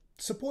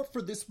Support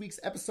for this week's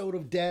episode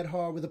of Dad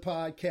Hard with a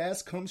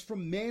Podcast comes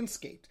from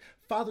Manscaped.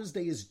 Father's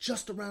Day is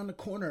just around the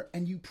corner,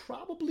 and you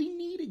probably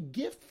need a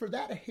gift for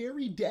that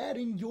hairy dad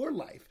in your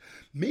life.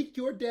 Make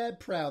your dad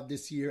proud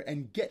this year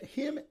and get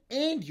him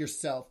and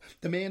yourself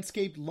the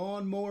Manscaped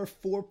Lawnmower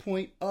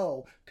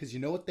 4.0, because you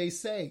know what they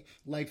say,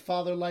 like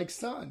father, like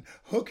son.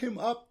 Hook him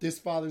up this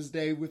Father's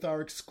Day with our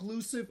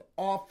exclusive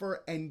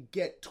offer and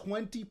get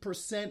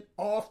 20%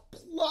 off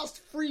plus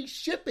free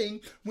shipping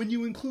when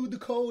you include the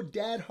code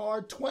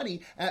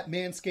DADHARD20 at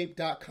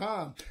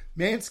manscaped.com.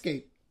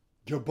 Manscaped,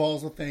 your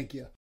balls will thank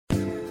you.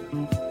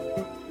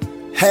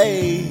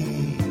 Hey,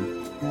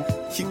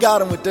 you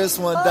got him with this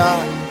one,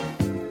 Doc.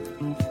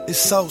 It's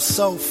so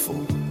soulful.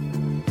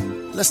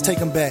 Let's take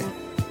him back.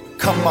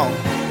 Come on.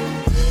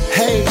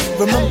 Hey,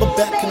 remember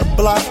back in the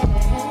block,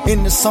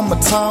 in the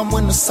summertime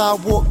when the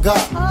sidewalk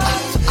got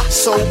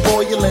so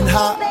boiling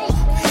hot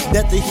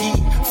that the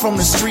heat from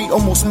the street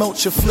almost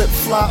melt your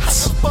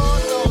flip-flops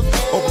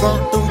or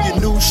burn through your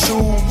new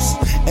shoes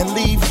and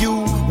leave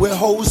you with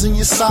holes in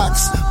your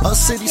socks. Us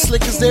city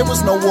slickers, there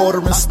was no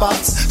watering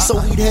spots, so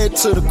we'd head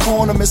to the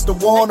corner. Mr.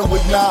 Warner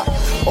would knock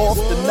off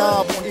the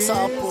knob on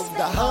top of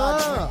the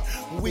hydrant.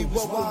 We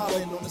was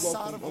wildin' on the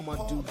side of all my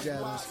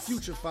dude-dadders,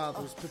 future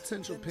fathers,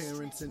 potential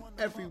parents, and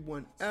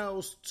everyone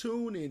else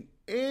tuning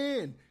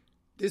in.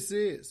 This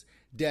is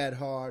Dad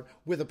Hard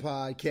with a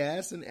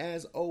Podcast, and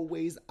as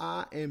always,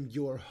 I am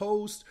your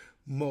host,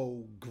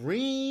 Mo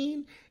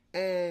Green,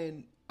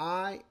 and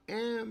I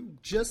am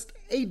just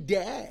a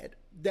dad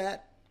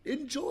that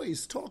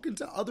enjoys talking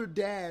to other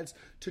dads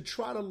to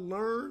try to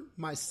learn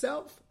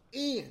myself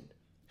and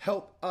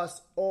help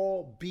us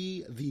all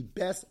be the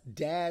best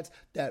dads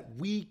that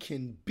we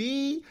can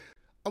be.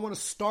 I want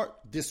to start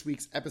this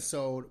week's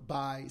episode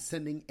by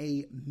sending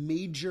a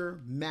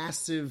major,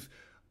 massive,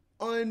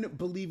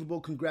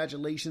 unbelievable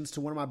congratulations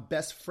to one of my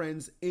best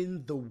friends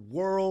in the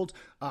world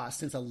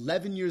since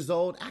 11 years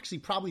old. Actually,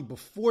 probably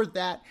before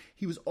that.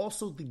 He was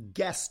also the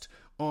guest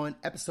on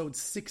episode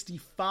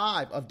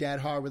 65 of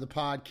Dad Hard with a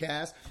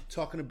Podcast,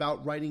 talking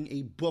about writing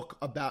a book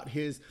about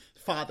his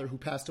father who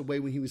passed away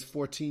when he was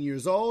 14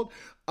 years old.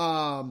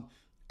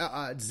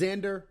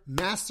 Xander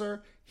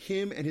Masser,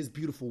 him and his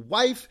beautiful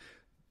wife,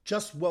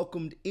 just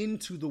welcomed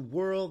into the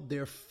world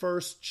their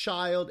first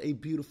child, a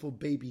beautiful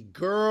baby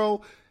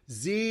girl.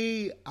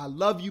 Z, I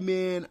love you,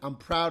 man. I'm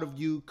proud of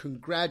you.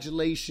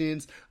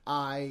 Congratulations.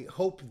 I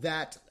hope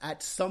that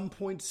at some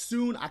point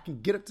soon I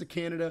can get up to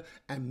Canada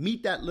and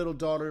meet that little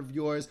daughter of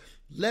yours.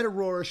 Let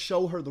Aurora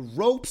show her the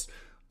ropes.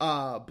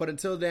 But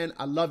until then,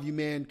 I love you,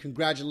 man.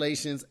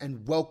 Congratulations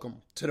and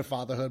welcome to the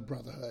Fatherhood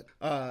Brotherhood.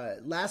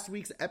 Last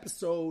week's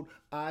episode,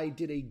 I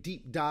did a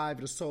deep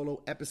dive, a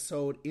solo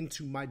episode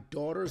into my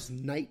daughter's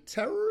night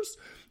terrors,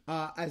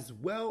 as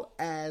well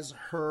as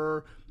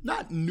her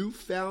not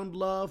newfound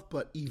love,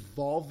 but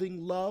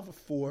evolving love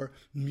for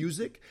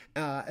music,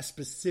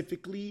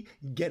 specifically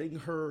getting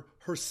her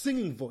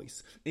singing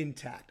voice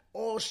intact.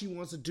 All she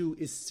wants to do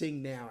is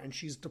sing now, and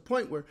she's at the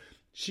point where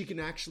she can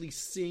actually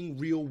sing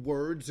real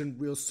words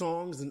and real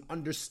songs and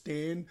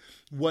understand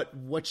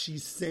what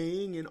she's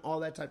saying and all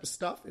that type of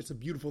stuff. It's a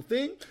beautiful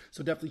thing,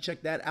 so definitely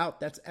check that out.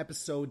 That's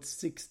episode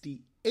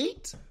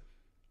 68.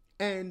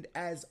 And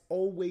as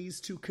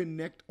always, to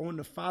connect on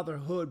the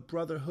fatherhood,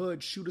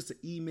 brotherhood, shoot us an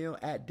email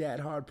at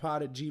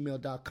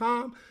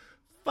dadhardpod@gmail.com.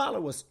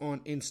 Follow us on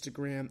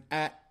Instagram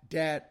at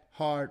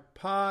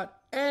dadhardpod.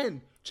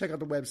 And check out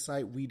the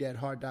website,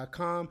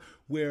 wedadhard.com,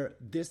 where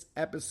this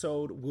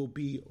episode will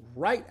be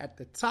right at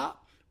the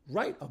top,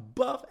 right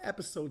above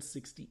episode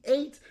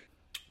 68.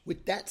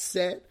 With that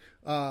said,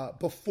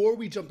 before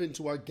we jump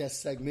into our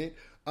guest segment,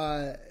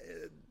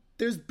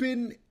 there's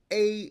been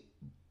a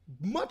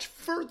much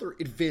further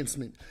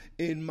advancement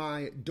in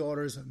my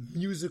daughter's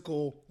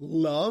musical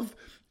love,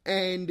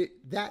 and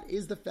that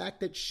is the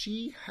fact that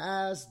she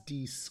has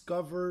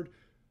discovered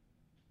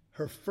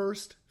her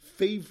first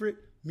favorite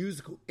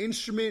musical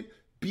instrument,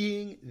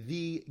 being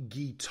the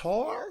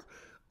guitar.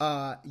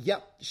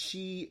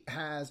 She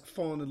has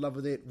fallen in love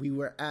with it. We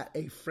were at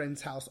a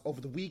friend's house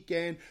over the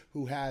weekend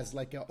who has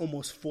like an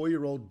almost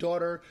 4-year-old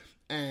daughter,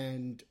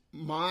 and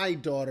my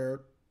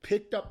daughter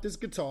picked up this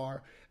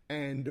guitar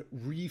and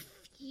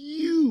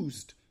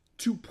refused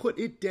to put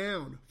it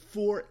down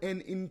for an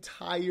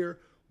entire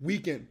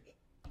weekend.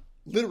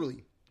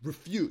 Literally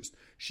refused.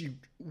 She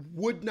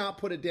would not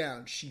put it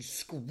down. She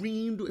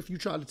screamed if you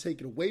tried to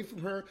take it away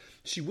from her.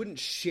 She wouldn't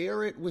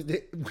share it with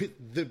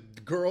the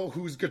girl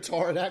whose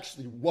guitar it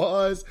actually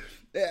was.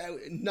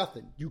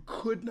 Nothing. You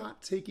could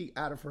not take it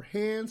out of her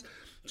hands,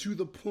 to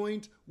the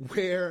point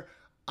where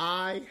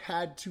I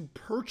had to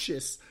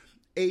purchase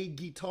a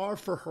guitar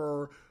for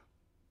her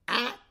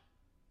at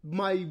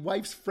my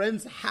wife's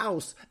friend's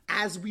house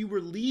as we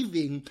were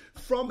leaving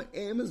from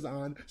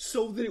Amazon,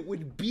 so that it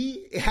would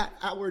be at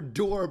our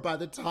door by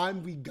the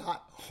time we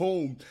got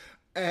home.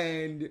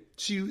 And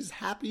she was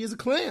happy as a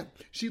clam.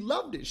 She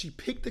loved it. She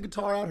picked the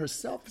guitar out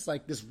herself. It's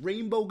like this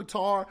rainbow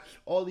guitar,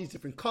 all these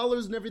different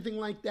colors and everything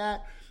like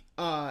that.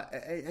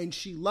 And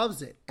she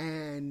loves it,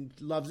 and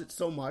loves it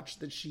so much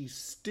that she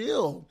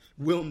still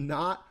will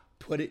not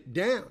put it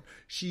down.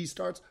 She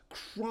starts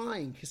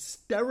crying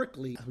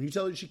hysterically when you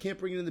tell her she can't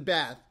bring it in the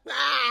bath.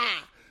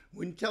 Ah!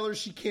 When you tell her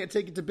she can't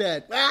take it to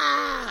bed.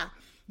 Ah!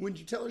 When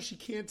you tell her she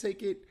can't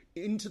take it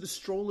into the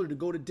stroller to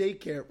go to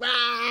daycare.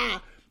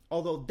 Ah!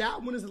 Although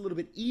that one is a little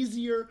bit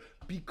easier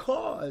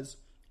because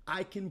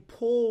I can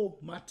pull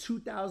my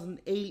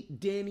 2008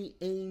 Danny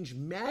Ainge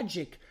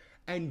Magic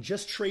and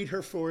just trade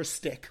her for a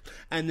stick,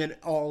 and then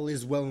all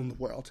is well in the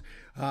world.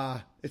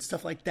 It's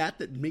stuff like that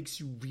that makes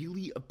you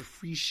really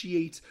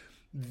appreciate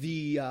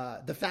the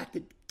fact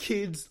that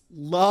kids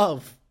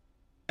love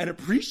and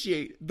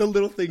appreciate the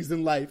little things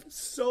in life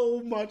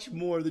so much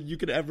more than you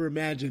could ever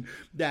imagine.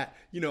 That,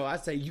 I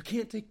say, you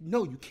can't take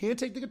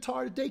the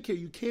guitar to daycare.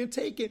 You can't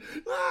take it.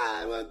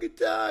 I want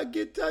guitar.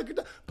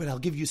 But I'll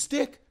give you a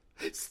stick.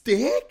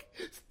 Stick.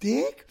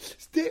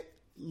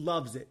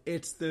 Loves it.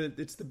 It's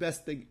the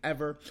best thing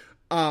ever.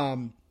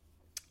 I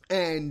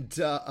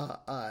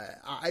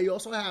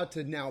also had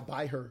to now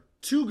buy her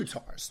 2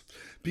 guitars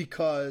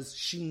because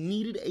she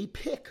needed a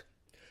pick.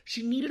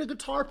 She needed a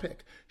guitar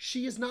pick.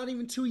 She is not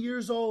even 2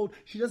 years old.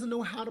 She doesn't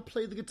know how to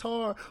play the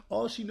guitar.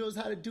 All she knows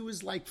how to do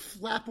is like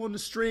flap on the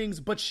strings,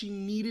 but she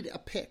needed a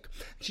pick.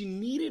 She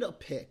needed a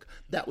pick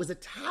that was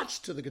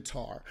attached to the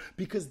guitar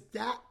because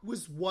that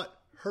was what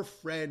her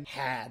friend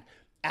had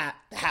at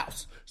the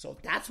house. So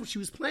that's what she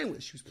was playing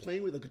with. She was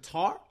playing with a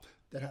guitar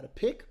that had a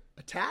pick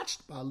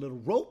attached by a little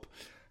rope,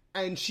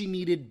 and she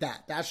needed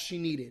that. That's what she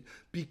needed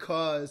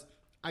because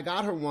I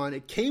got her one.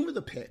 It came with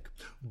a pick,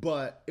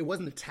 but it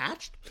wasn't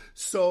attached.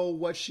 So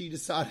what she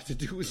decided to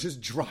do was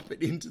just drop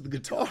it into the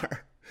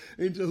guitar,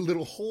 into a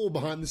little hole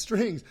behind the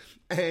strings.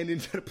 And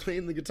instead of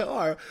playing the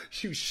guitar,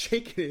 she was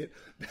shaking it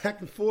back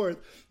and forth,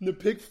 and the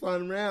pick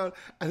flying around,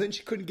 and then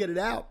she couldn't get it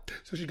out.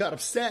 So she got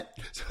upset.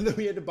 So then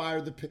we had to buy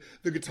her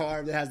the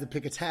guitar that has the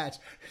pick attached.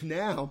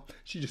 Now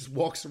she just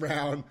walks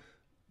around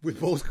with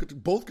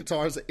both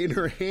guitars in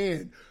her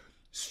hand,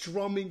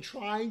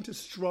 trying to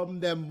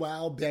strum them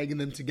while banging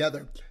them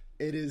together.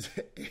 It is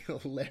a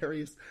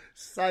hilarious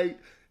sight,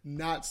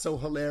 not so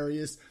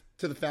hilarious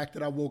to the fact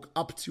that I woke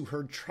up to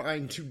her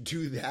trying to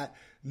do that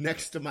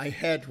next to my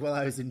head while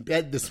I was in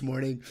bed this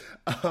morning.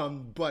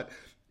 But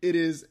it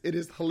is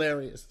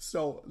hilarious.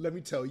 So let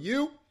me tell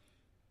you,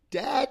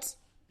 dads,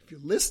 if you're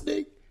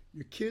listening,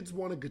 your kids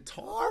want a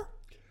guitar,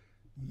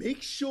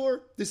 make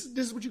sure this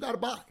is what you got to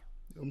buy.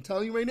 I'm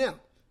telling you right now.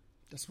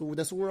 That's what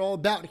we're all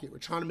about here. We're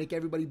trying to make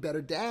everybody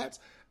better dads.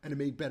 And to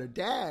make better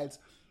dads,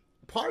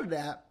 part of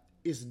that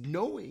is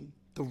knowing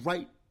the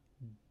right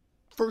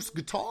first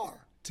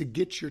guitar to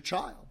get your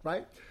child,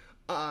 right?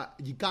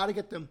 You got to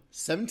get them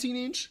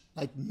 17-inch,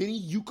 like mini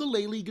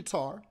ukulele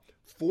guitar,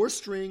 4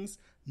 strings,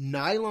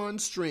 nylon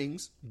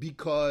strings,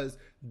 because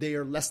they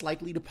are less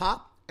likely to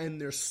pop and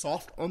they're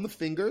soft on the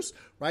fingers,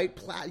 right?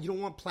 You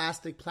don't want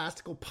plastic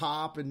will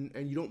pop, and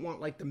you don't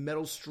want like the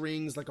metal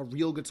strings like a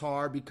real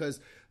guitar, because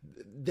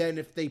then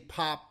if they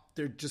pop,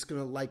 they're just going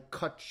to like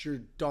cut your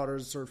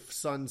daughter's or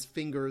son's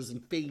fingers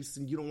and face,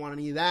 and you don't want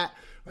any of that,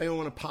 right? You don't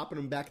want to pop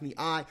them back in the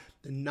eye.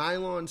 The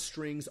nylon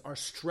strings are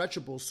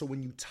stretchable, so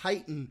when you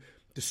tighten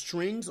the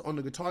strings on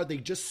the guitar, they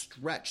just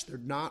stretch. They're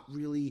not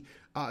really,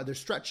 they're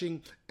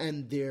stretching,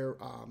 and they're,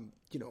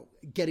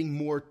 getting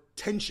more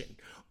tension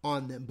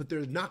on them, but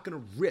they're not going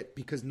to rip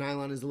because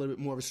nylon is a little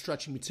bit more of a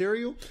stretching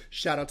material.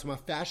 Shout out to my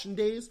fashion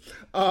days.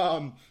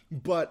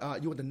 But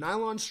you want the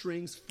nylon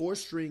strings, 4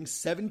 strings,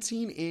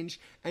 17-inch.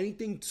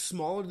 Anything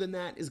smaller than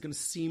that is going to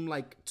seem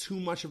like too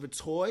much of a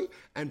toy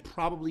and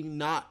probably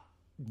not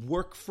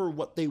work for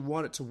what they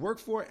want it to work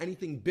for.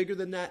 Anything bigger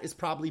than that is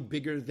probably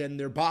bigger than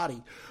their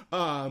body.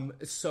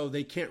 So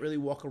they can't really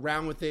walk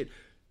around with it.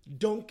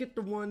 Don't get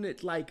the one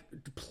that like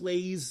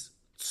plays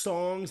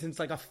songs and it's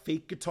like a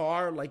fake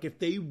guitar. Like if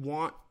they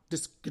want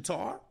this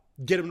guitar,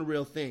 get them the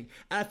real thing.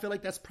 And I feel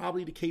like that's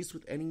probably the case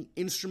with any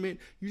instrument.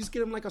 You just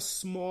get them like a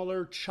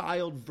smaller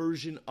child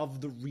version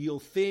of the real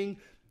thing.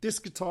 This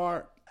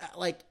guitar,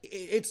 like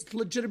it's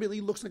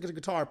legitimately looks like a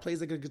guitar,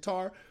 plays like a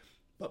guitar,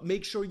 but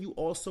make sure you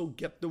also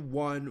get the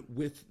one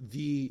with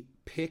the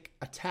pick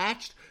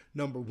attached.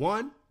 Number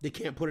 1, they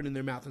can't put it in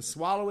their mouth and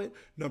swallow it.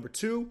 Number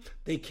 2,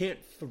 they can't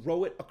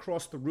throw it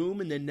across the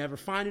room and then never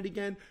find it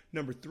again.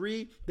 Number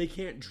 3, they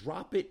can't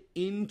drop it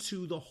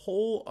into the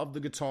hole of the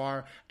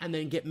guitar and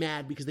then get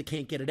mad because they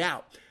can't get it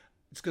out.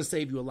 It's going to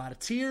save you a lot of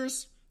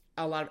tears,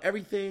 a lot of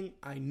everything.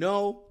 I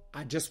know.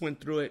 I just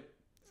went through it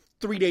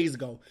 3 days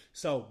ago.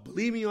 So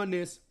believe me on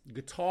this.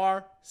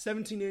 Guitar,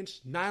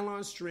 17-inch,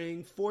 nylon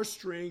string,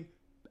 4-string,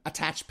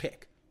 attached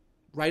pick.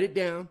 Write it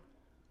down.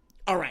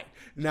 All right,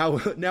 now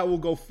we'll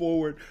go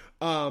forward.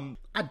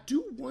 I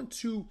do want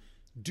to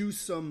do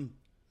some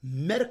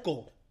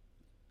medical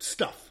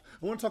stuff.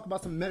 I want to talk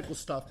about some medical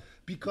stuff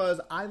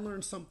because I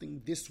learned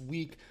something this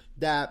week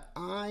that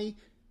I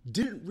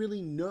didn't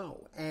really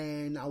know,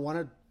 and I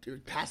want to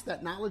pass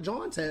that knowledge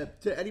on to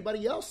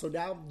anybody else. So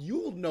now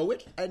you'll know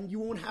it, and you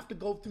won't have to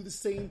go through the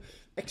same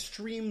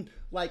extreme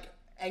like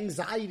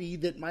anxiety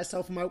that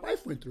myself and my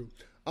wife went through.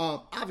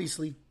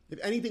 Obviously, If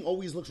anything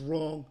always looks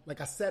wrong,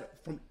 like I said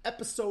from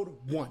episode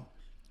 1,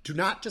 do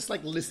not just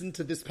like listen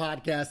to this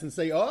podcast and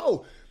say,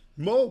 oh,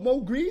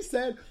 Mo Green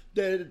said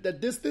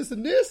that this,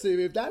 and this.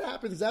 If that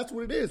happens, that's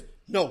what it is.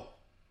 No,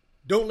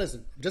 don't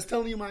listen. I'm just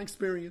telling you my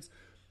experience.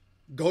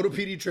 Go to a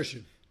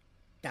pediatrician.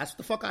 That's what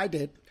the fuck I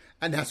did.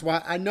 And that's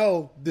why I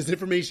know this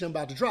information I'm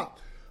about to drop.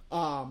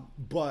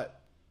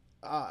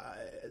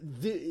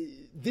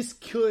 This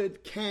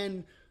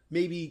can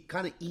maybe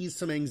kind of ease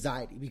some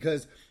anxiety,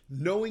 because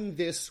knowing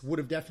this would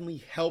have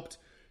definitely helped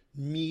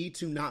me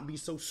to not be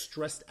so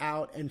stressed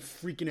out and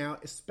freaking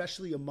out,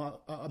 especially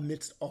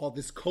amidst all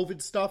this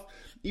COVID stuff.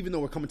 Even though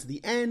we're coming to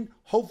the end,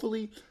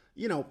 hopefully,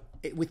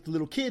 with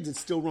little kids, it's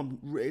still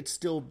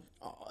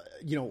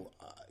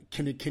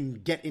can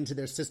get into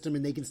their system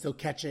and they can still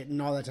catch it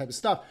and all that type of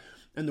stuff.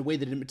 And the way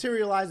that it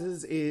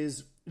materializes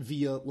is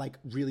via like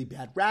really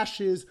bad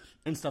rashes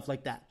and stuff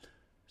like that.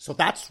 So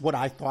that's what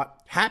I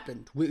thought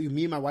happened.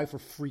 Me and my wife were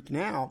freaking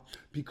out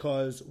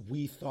because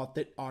we thought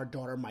that our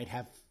daughter might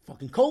have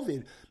fucking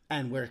COVID.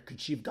 And where could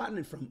she have gotten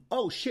it from?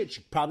 Oh shit,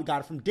 she probably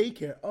got it from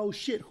daycare. Oh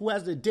shit, who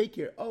has the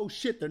daycare? Oh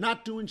shit, they're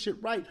not doing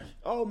shit right.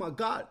 Oh my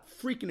God,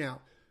 freaking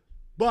out.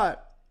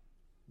 But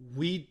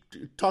we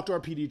talked to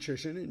our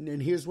pediatrician,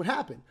 and here's what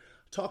happened.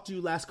 Talked to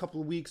you last couple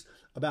of weeks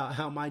about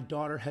how my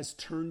daughter has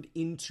turned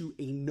into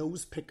a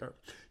nose picker.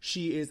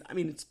 She is,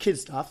 it's kid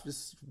stuff.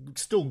 It's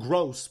still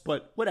gross,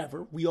 but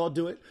whatever. We all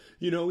do it.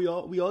 We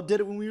all did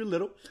it when we were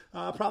little.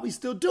 Probably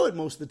still do it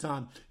most of the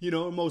time,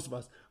 most of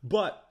us.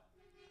 But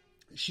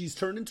she's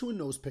turned into a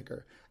nose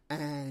picker,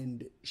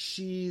 and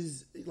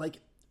she's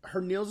like,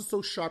 her nails are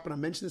so sharp, and I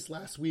mentioned this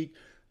last week,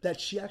 that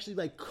she actually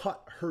like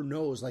cut her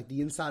nose, like the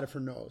inside of her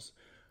nose.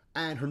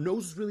 And her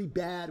nose was really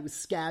bad. It was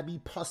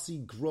scabby, pussy,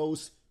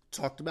 gross.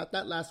 Talked about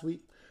that last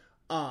week.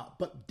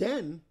 But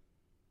then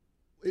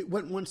it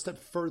went one step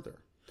further,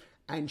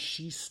 and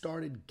she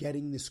started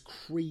getting these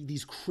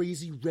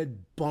crazy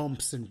red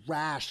bumps and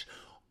rash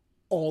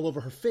all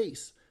over her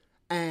face.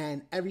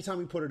 And every time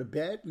we put her to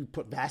bed, we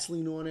put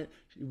Vaseline on it.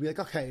 She'd be like,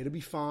 okay, it'll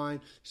be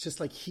fine. It's just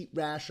like heat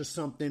rash or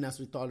something. That's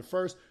what we thought at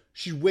first.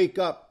 She'd wake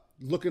up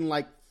looking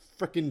like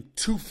freaking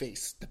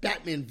Two-Face, the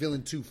Batman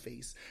villain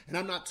Two-Face. And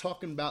I'm not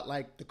talking about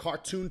like the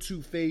cartoon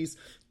Two-Face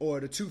or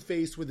the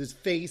Two-Face with his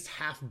face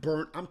half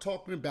burnt. I'm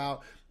talking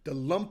about the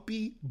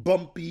lumpy,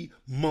 bumpy,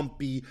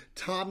 mumpy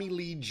Tommy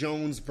Lee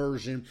Jones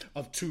version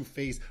of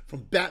Two-Face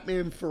from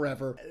Batman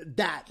Forever.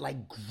 That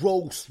like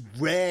gross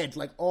red,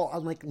 like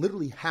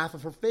literally half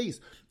of her face.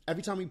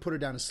 Every time we put her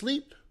down to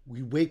sleep,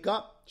 we wake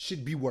up,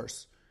 she'd be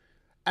worse.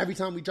 Every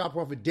time we drop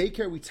her off at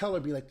daycare, we tell her,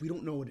 be like, we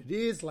don't know what it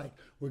is. Like,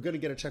 we're going to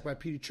get her checked by a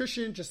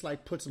pediatrician. Just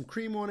like put some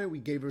cream on it. We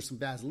gave her some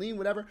Vaseline,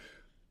 whatever.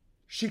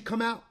 She'd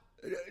come out.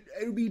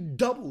 It would be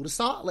double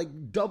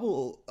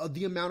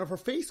the amount of her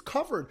face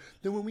covered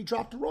than when we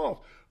dropped her off.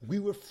 We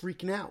were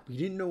freaking out. We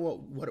didn't know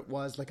what it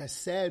was. Like I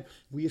said,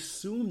 we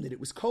assumed that it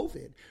was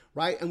COVID,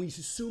 right? And we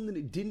assumed that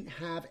it didn't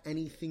have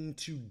anything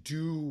to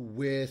do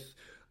with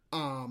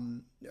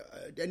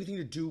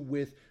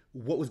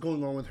what was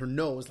going on with her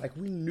nose. Like,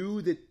 we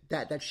knew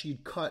that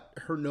she'd cut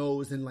her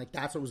nose, and like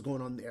that's what was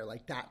going on there.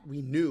 Like that,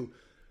 we knew.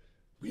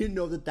 We didn't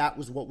know that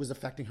was what was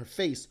affecting her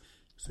face.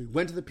 So we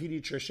went to the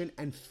pediatrician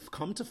and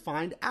come to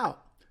find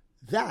out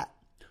that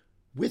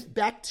with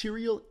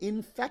bacterial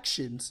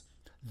infections,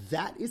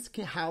 that is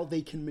how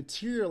they can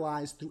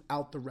materialize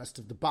throughout the rest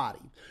of the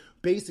body.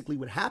 Basically,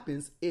 what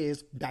happens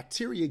is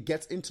bacteria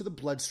gets into the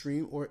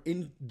bloodstream or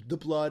in the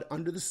blood,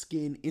 under the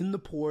skin, in the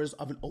pores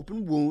of an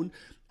open wound,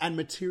 and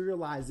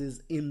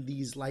materializes in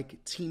these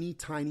like teeny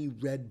tiny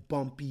red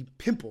bumpy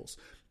pimples.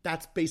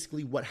 That's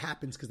basically what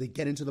happens because they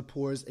get into the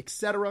pores,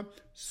 etc.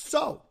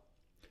 So,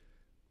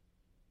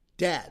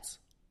 dads,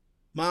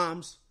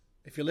 moms,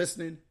 if you're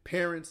listening,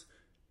 parents,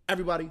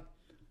 everybody,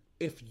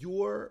 if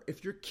your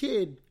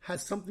kid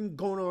has something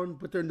going on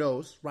with their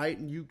nose, right,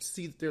 and you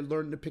see that they're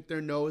learning to pick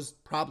their nose,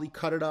 probably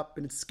cut it up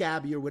and it's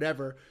scabby or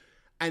whatever,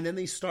 and then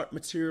they start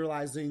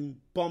materializing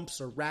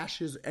bumps or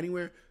rashes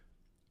anywhere,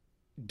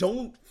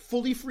 don't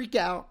fully freak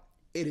out.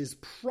 It is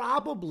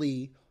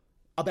probably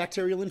a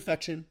bacterial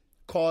infection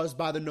caused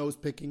by the nose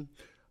picking.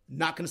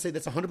 Not going to say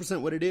that's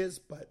 100% what it is,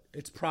 but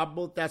it's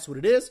probable that's what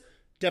it is.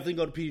 Definitely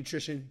go to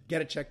pediatrician,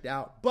 get it checked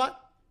out. But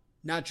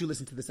now that you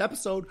listen to this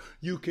episode,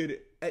 you could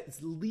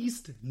at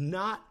least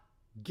not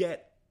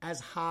get as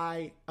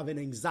high of an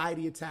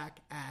anxiety attack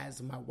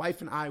as my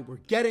wife and I were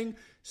getting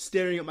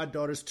staring at my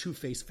daughter's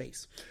Two-Face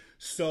face.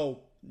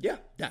 So yeah,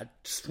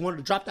 just wanted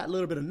to drop that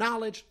little bit of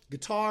knowledge.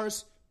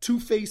 Guitars,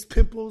 Two-Face,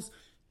 pimples.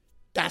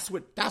 That's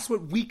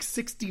what week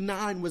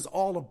 69 was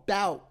all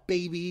about,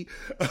 baby.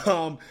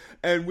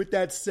 And with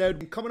that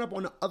said, coming up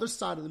on the other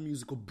side of the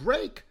musical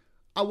break,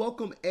 I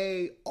welcome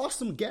a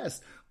awesome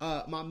guest,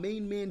 my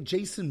main man,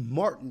 Jason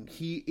Martin.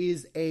 He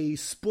is a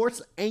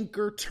sports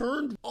anchor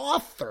turned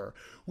author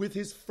with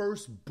his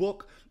first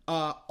book,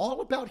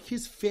 all about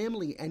his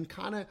family and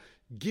kind of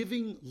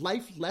giving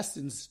life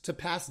lessons to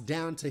pass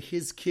down to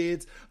his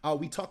kids.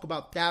 We talk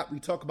about that. We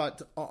talk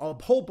about a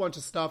whole bunch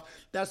of stuff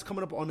that's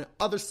coming up on the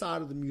other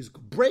side of the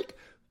musical break.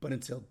 But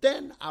until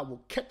then, I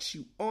will catch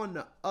you on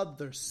the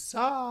other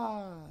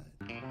side.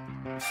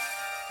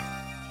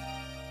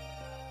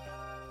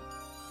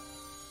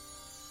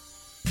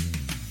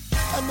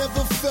 I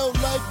never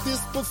felt like this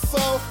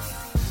before.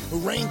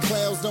 Rain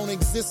clouds don't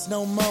exist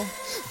no more.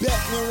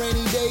 Back when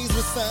rainy days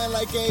would sound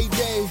like a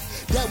day.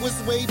 That was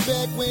way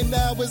back when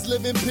I was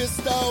living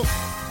pissed off.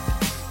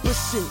 But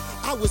shit,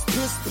 I was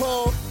pissed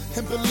poor.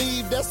 And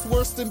believe that's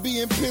worse than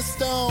being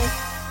pissed on.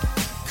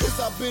 Cause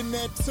I've been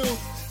there too.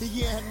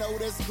 Yeah, I know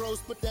that's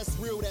gross, but that's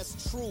real,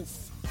 that's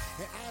truth.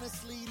 And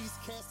honestly, these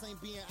cats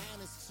ain't being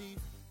honest, chief.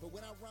 But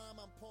when I rhyme,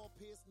 I'm Paul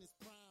Pierce in his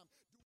prime.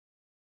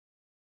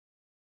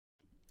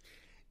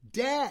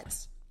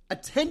 Dads,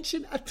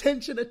 attention,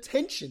 attention,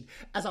 attention.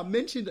 As I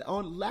mentioned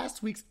on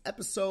last week's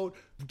episode,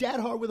 Dad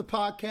Hard with a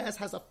Podcast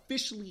has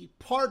officially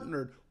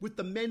partnered with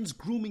the men's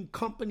grooming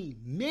company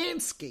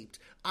Manscaped.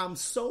 I'm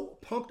so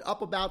pumped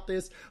up about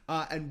this,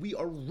 and we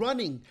are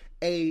running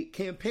a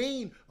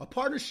campaign, a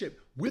partnership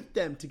with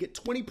them to get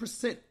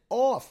 20%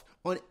 off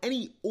on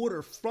any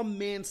order from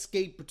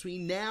Manscaped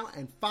between now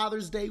and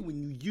Father's Day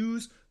when you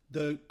use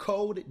the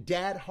code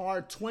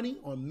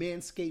DADHARD20 on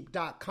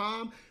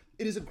manscaped.com.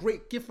 It is a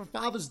great gift for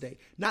Father's Day.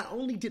 Not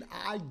only did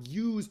I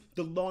use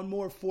the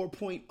Lawnmower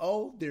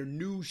 4.0,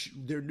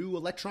 their new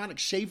electronic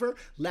shaver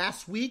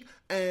last week,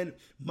 and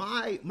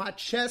my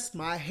chest,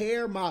 my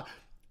hair, my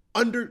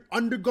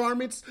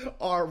undergarments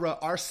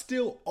are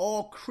still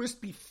all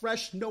crispy,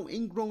 fresh, no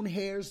ingrown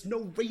hairs,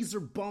 no razor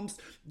bumps,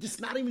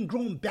 just not even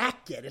growing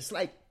back yet. It's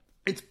like,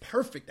 it's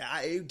perfect.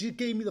 It just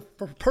gave me the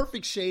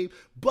perfect shave,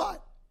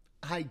 but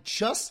I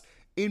just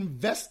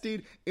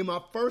invested in my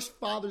first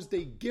Father's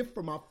Day gift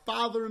for my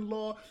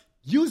father-in-law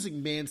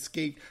using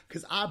Manscaped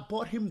because I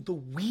bought him the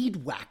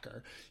Weed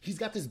Whacker. He's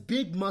got this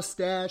big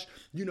mustache.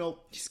 You know,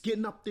 he's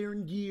getting up there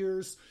in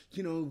years.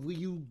 You know,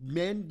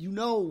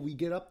 we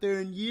get up there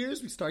in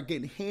years. We start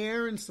getting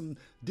hair in some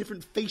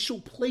different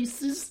facial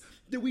places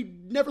that we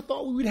never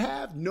thought we would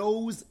have.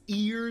 Nose,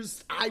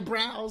 ears,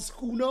 eyebrows,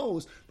 who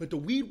knows? But the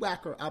Weed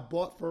Whacker I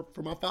bought for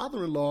my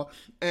father-in-law,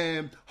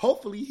 and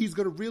hopefully he's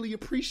going to really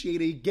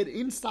appreciate it. Get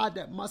inside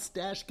that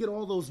mustache, get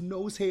all those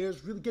nose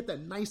hairs, really get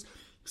that nice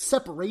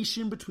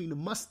separation between the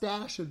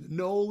mustache and the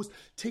nose,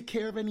 take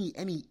care of any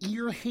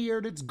ear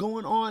hair that's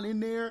going on in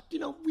there. You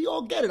know, we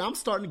all get it. I'm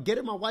starting to get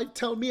it. My wife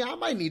telling me I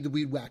might need the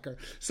Weed Whacker.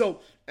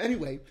 So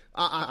anyway,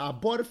 I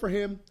bought it for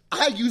him.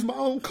 I used my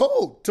own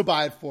code to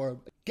buy it for him.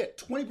 Get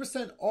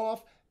 20%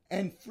 off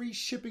and free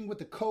shipping with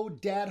the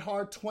code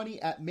DADHARD20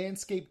 at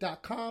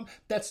manscaped.com.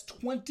 That's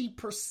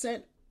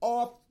 20%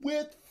 off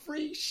with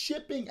free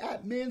shipping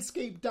at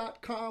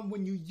manscaped.com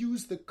when you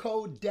use the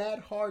code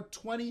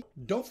DADHARD20.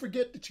 Don't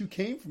forget that you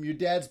came from your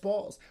dad's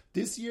balls.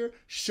 This year,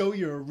 show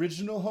your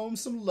original home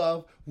some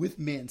love with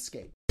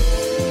Manscaped.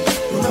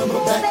 Remember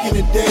back in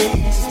the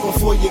days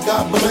before you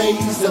got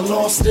blazed and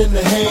lost in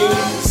the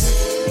haze.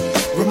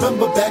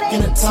 Remember back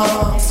in the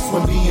times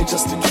when being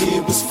just a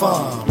kid was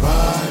fun.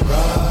 Right.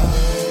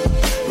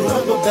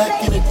 Remember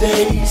back in the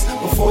days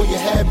before you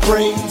had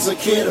brains or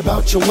cared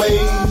about your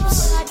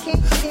waves.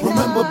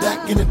 Remember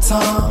back in the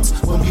times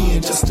when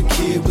being just a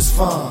kid was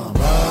fun.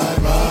 Right.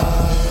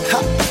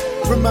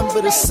 Ha.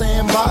 Remember the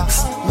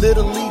sandbox,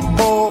 Little League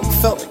ball,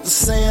 felt like the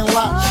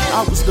Sandlot.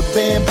 I was the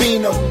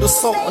Bambino, the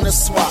Salt and the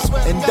Swap.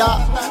 And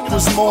Doc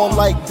was more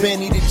like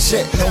Benny the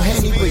Jet. No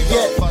Henny, but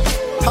yet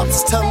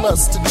Pops tell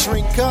us to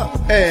drink up.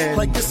 And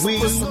like this we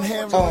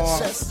are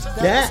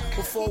back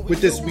with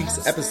this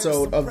week's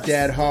episode of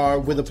Dad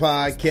Hard with a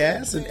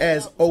Podcast. And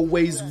as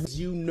always,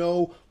 you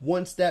know,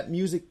 once that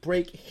music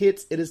break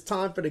hits, it is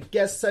time for the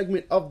guest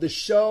segment of the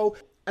show.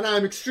 And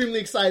I'm extremely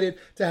excited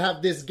to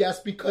have this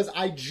guest because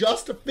I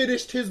just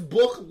finished his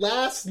book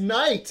last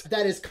night.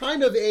 That is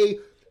kind of a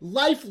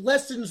life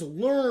lessons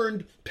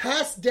learned,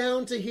 passed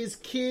down to his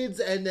kids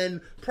and then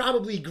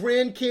probably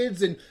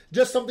grandkids, and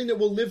just something that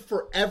will live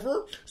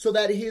forever so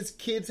that his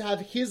kids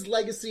have his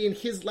legacy and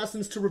his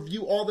lessons to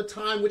review all the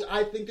time, which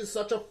I think is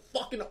such a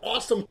fucking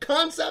awesome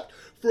concept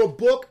for a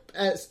book,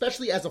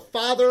 especially as a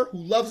father who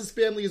loves his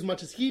family as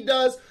much as he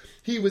does.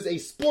 He was a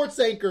sports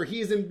anchor.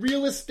 He is in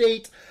real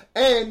estate.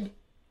 And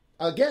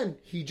again,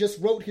 he just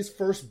wrote his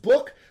first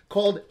book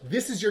called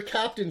This Is Your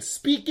Captain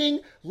Speaking,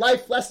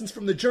 Life Lessons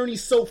from the Journey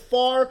So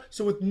Far.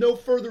 So with no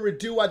further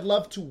ado, I'd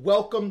love to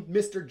welcome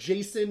Mr.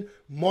 Jason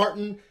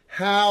Martin.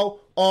 How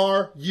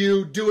are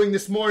you doing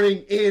this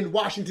morning in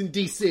Washington,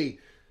 D.C.?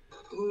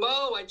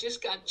 Mo, I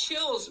just got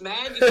chills,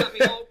 man. You got me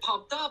all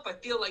pumped up. I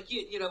feel like,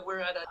 we're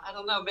at I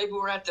don't know, maybe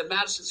we're at the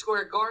Madison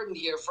Square Garden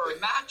here for a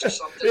match or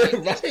something. Like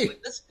right.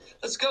 Like,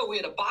 let's go. We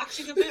had a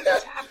boxing event.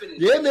 What's happening?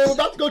 Yeah, man, we're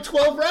about to go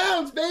 12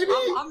 rounds, baby.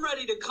 I'm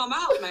ready to come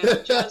out, man.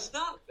 I'm jazzed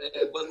up.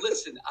 But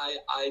listen,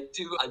 I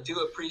do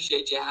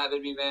appreciate you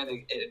having me, man.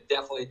 And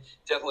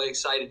definitely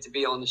excited to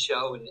be on the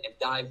show and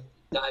dive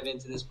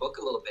into this book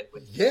a little bit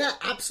with you. Yeah,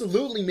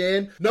 absolutely,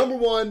 man. Number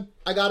one,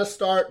 I gotta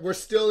start. We're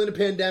still in a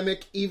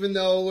pandemic, even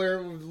though we're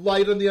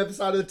light on the other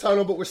side of the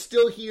tunnel, but we're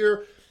still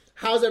here.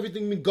 How's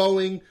everything been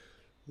going?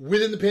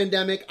 within the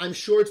pandemic. I'm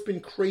sure it's been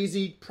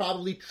crazy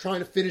probably trying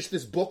to finish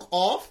this book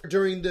off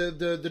during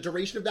the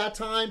duration of that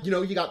time. You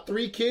know, you got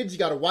 3 kids, you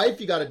got a wife,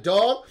 you got a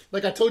dog.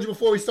 Like I told you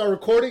before we started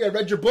recording, I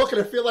read your book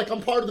and I feel like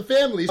I'm part of the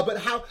family. But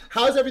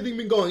how's everything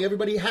been going?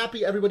 Everybody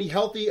happy? Everybody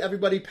healthy?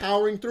 Everybody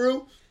powering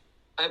through?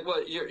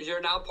 Well,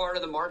 you're now part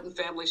of the Martin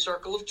family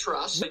circle of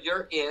trust.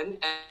 You're in,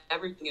 and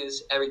everything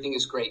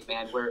is great,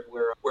 man.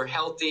 We're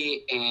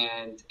healthy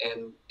and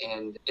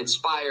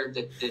inspired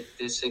that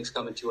this thing's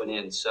coming to an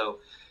end. So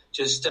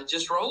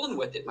just rolling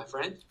with it, my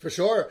friend. For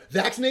sure.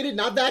 Vaccinated?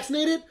 Not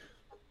vaccinated?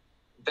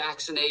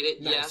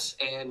 Vaccinated, nice. Yes.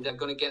 And I'm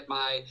going to get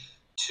my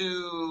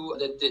 2,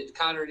 the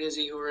Connor and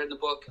Izzy, who are in the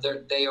book.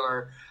 They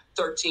are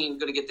 13,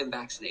 going to get them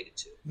vaccinated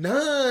too.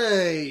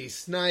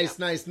 Nice.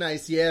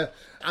 Yeah.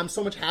 I'm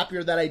so much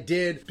happier that I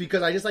did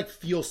because I just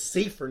feel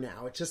safer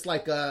now. It's just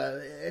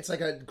it's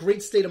like a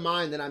great state of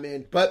mind that I'm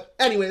in. But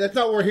anyway, that's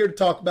not what we're here to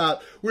talk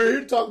about. We're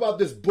here to talk about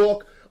this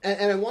book.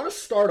 And I want to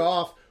start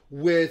off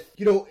with,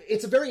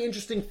 it's a very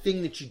interesting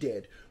thing that you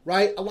did,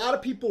 right? A lot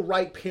of people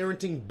write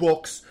parenting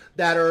books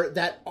that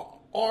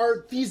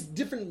are these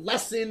different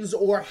lessons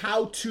or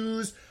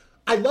how-tos.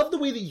 I love the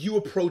way that you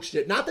approached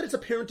it. Not that it's a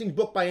parenting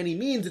book by any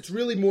means. It's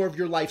really more of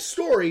your life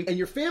story and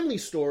your family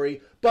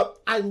story. But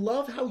I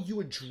love how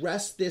you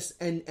addressed this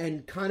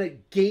and kind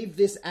of gave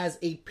this as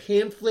a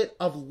pamphlet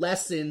of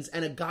lessons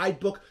and a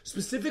guidebook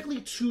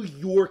specifically to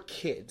your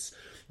kids,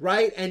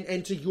 right?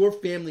 And to your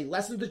family.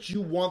 Lessons that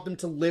you want them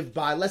to live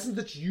by. Lessons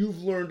that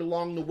you've learned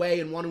along the way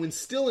and want to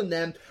instill in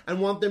them and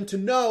want them to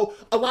know.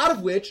 A lot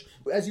of which,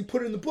 as you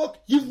put it in the book,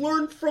 you've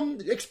learned from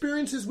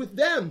experiences with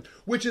them,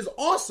 which is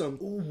awesome.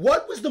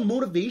 What was the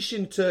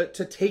motivation to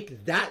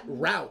take that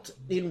route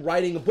in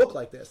writing a book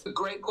like this?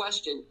 Great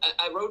question.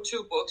 I wrote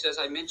 2 books, as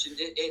I mentioned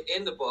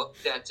in the book,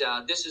 that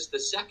this is the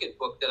second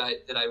book that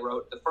I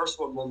wrote. The first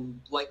one will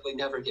likely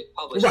never get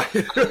published.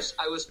 Right.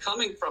 I was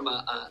coming from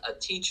a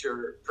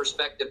teacher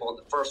perspective on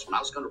the first one. I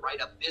was going to write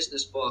a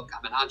business book.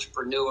 I'm an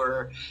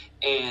entrepreneur.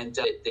 And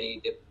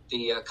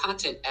the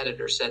content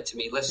editor said to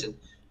me, listen,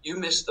 you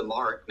missed the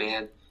mark,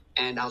 man.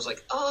 And I was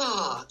like,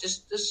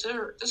 this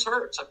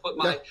hurts. I put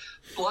my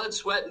blood,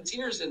 sweat, and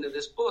tears into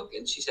this book.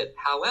 And she said,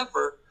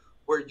 however,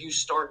 where you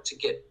start to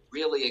get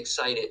really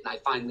excited, and I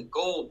find the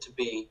gold to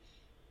be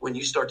when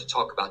you start to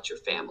talk about your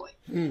family.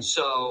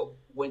 So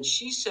when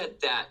she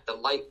said that, the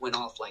light went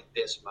off like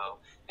this, Mo.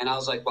 And I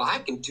was like, well, I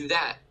can do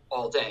that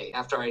all day.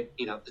 After it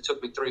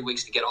took me 3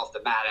 weeks to get off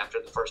the mat after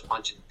the first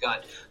punch in the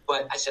gut.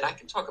 But I said, I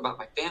can talk about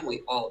my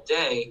family all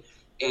day.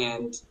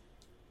 And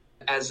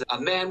as a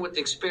man with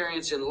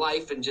experience in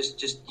life and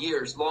just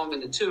years long in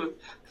the tooth,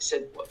 I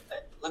said, well,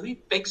 let me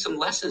bake some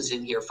lessons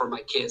in here for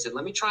my kids and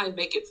let me try and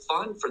make it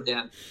fun for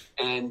them.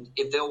 And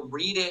if they'll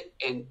read it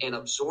and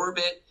absorb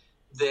it,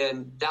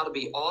 then that'll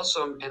be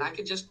awesome. And I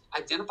can just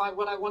identify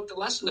what I want the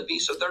lesson to be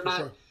so they're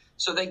not,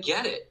 so they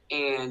get it.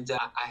 And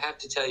I have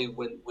to tell you,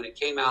 when it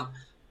came out,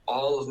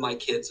 all of my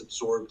kids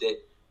absorbed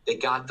it. They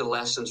got the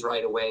lessons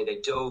right away. They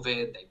dove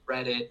in. They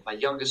read it. My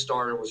youngest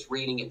daughter was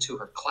reading it to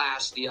her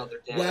class the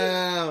other day.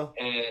 Wow!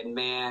 And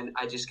man,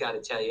 I just got to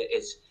tell you,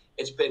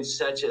 it's been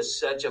such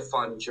a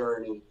fun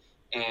journey.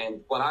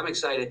 And what I'm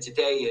excited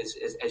today is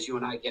as you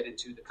and I get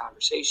into the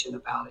conversation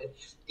about it,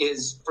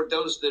 is for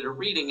those that are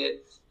reading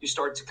it, you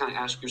start to kind of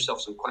ask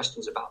yourself some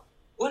questions about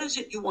what is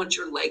it you want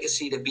your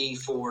legacy to be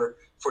for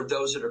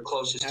those that are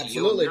closest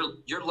Absolutely. to you.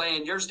 You're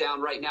laying yours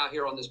down right now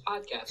here on this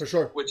podcast, for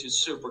sure, which is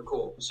super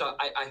cool. So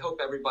I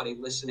hope everybody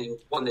listening,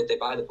 one, that they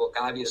buy the book,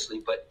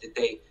 obviously, but that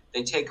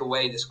they take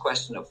away this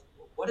question of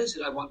what is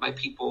it I want my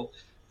people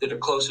that are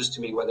closest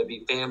to me, whether it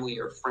be family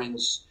or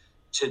friends,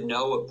 to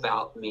know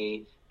about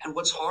me. And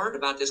what's hard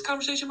about this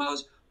conversation, Mo,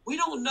 is we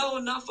don't know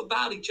enough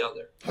about each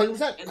other.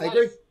 100%. I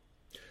agree.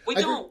 We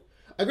don't.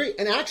 I agree.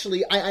 And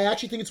actually, I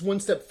actually think it's one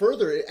step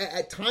further.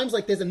 At times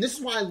like this, and this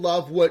is why I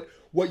love what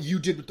you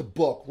did with the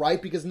book,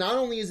 right? Because not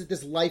only is it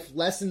this life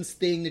lessons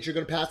thing that you're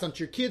going to pass on to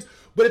your kids,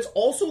 but it's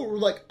also,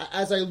 like,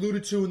 as I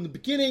alluded to in the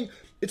beginning,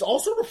 it's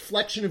also a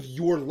reflection of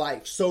your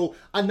life. So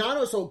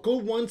go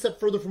one step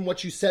further from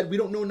what you said. We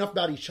don't know enough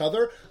about each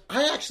other.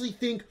 I actually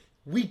think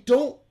we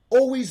don't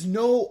always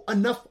know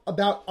enough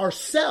about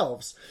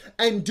ourselves.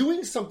 And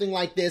doing something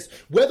like this,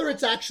 whether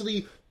it's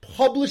actually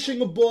publishing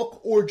a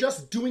book or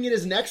just doing it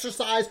as an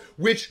exercise,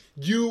 which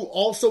you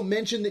also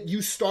mentioned that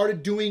you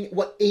started doing,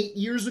 8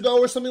 years ago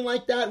or something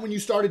like that, when you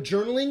started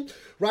journaling,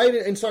 right?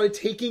 And started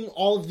taking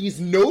all of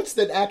these notes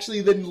that actually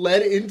then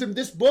led into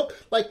this book.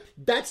 Like,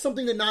 that's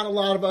something that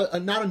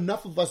not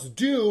enough of us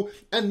do.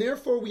 And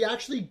therefore we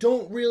actually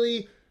don't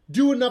really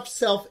do enough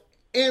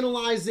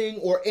self-analyzing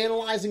or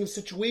analyzing of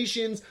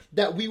situations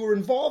that we were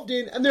involved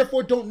in, and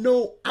therefore don't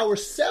know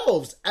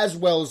ourselves as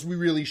well as we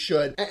really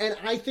should. And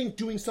I think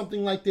doing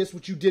something like this,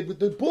 which you did with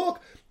the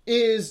book,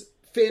 is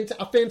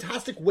a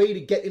fantastic way to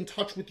get in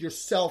touch with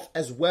yourself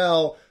as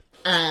well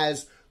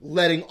as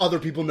letting other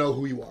people know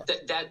who you are.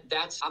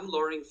 That's I'm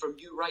learning from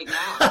you right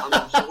now. I'm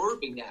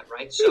absorbing that,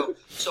 right? So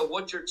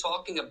what you're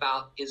talking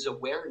about is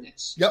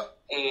awareness. Yep.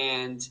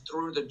 And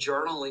through the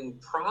journaling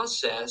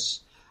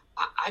process,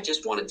 I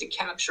just wanted to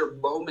capture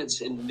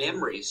moments and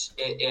memories.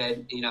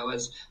 And you know,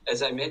 as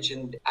I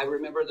mentioned, I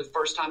remember the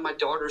first time my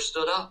daughter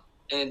stood up.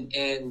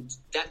 And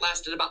that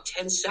lasted about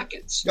 10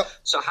 seconds. Yep.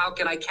 So how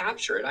can I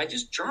capture it? I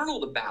just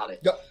journaled about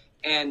it. Yep.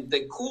 And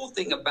the cool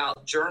thing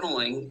about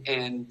journaling,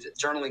 and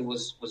journaling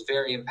was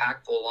very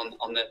impactful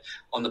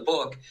on the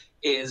book,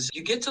 is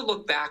you get to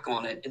look back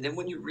on it. And then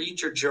when you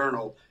read your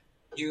journal,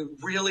 you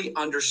really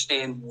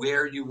understand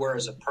where you were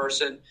as a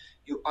person.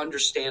 You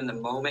understand the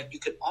moment. You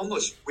can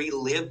almost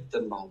relive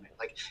the moment.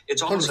 Like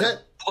it's almost 100%. like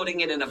putting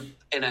it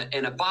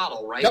in a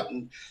bottle, right? Yep.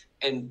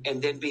 And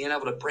then being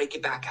able to break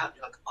it back out.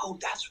 You're like, oh,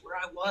 that's where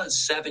I was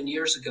 7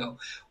 years ago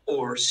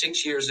or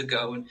 6 years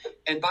ago.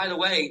 And by the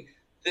way,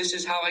 this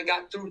is how I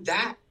got through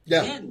that.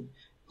 Yeah. Then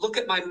look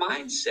at my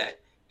mindset.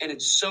 And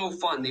it's so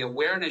fun. The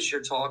awareness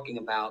you're talking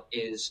about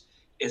is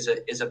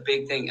a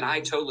big thing. And I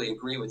totally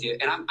agree with you.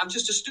 And I'm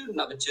just a student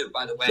of it too,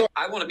 by the way. Sure.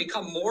 I want to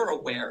become more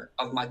aware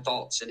of my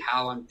thoughts and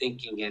how I'm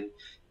thinking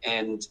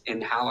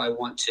and how I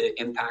want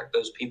to impact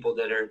those people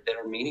that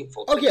are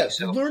meaningful to me. Yeah,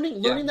 so,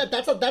 learning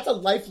that's a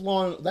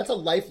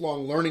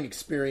lifelong learning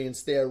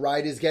experience there,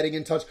 right? Is getting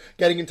in touch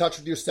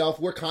with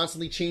yourself. We're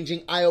constantly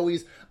changing.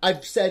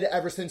 I've said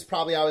ever since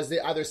probably I was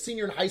either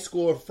senior in high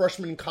school or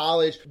freshman in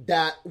college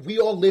that we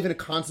all live in a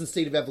constant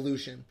state of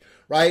evolution,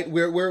 right?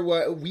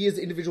 We as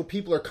individual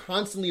people are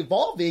constantly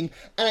evolving,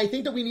 and I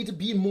think that we need to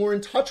be more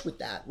in touch with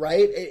that,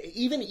 right?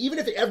 Even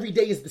if every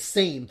day is the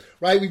same,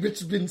 right? We've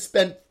been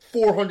spent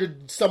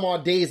 400 some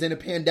odd days in a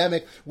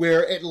pandemic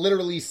where it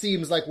literally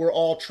seems like we're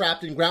all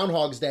trapped in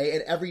Groundhog's Day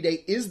and every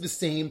day is the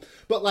same,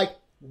 but like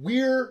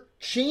we're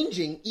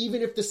changing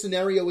even if the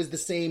scenario is the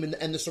same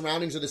and the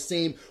surroundings are the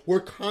same.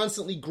 We're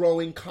constantly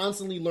growing,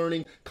 constantly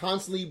learning,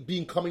 constantly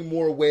becoming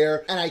more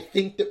aware, and I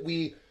think that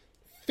we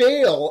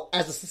fail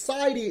as a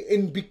society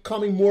in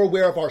becoming more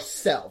aware of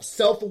ourselves.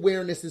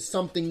 Self-awareness is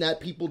something that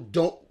people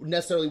don't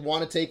necessarily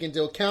want to take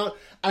into account.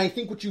 And I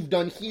think what you've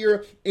done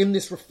here in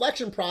this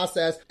reflection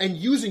process and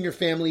using your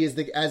family as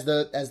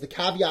the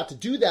caveat to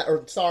do that,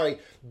 or sorry,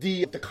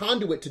 the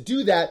conduit to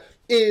do that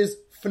is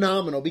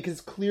phenomenal, because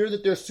it's clear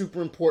that they're super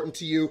important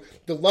to you.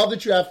 The love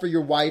that you have for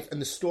your wife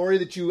and the story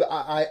that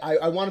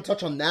I want to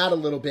touch on that a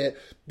little bit.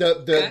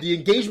 The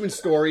engagement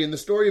story and the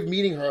story of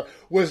meeting her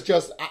was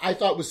just, I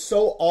thought was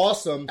so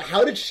awesome.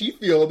 How did she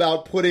feel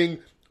about putting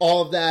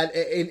all of that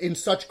in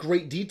such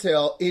great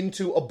detail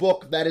into a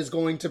book that is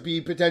going to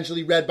be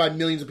potentially read by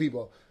millions of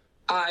people?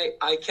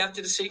 I kept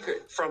it a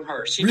secret from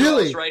her. She really? knew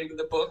I was writing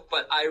the book,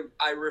 but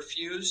I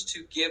refused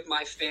to give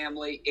my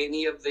family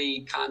any of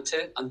the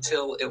content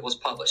until it was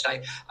published.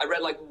 I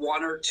read like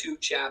 1 or 2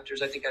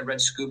 chapters. I think I read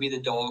Scooby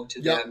the dog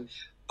to them,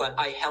 but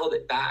I held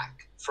it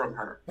back from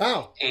her.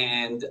 Wow.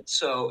 And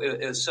so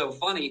it was so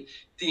funny.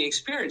 The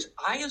experience,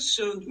 I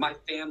assumed my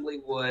family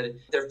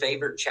their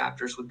favorite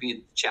chapters would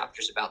be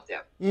chapters about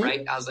them,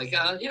 right? I was like,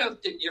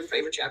 your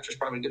favorite chapter is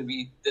probably going to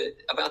be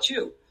about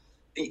you.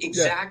 The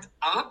exact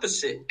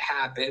opposite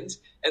happened,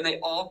 and they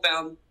all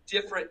found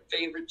different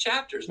favorite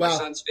chapters. Wow. My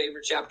son's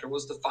favorite chapter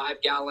was the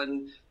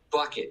 5-gallon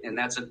bucket, and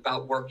that's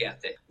about work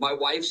ethic. My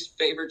wife's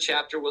favorite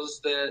chapter was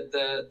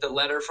the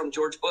letter from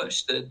George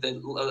Bush,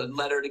 the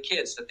letter to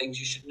kids, the things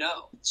you should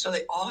know. So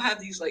they all have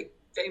these like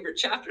favorite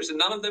chapters, and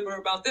none of them are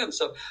about them.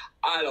 So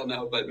I don't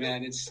know, but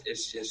man, it's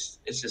just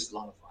a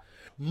lot of fun.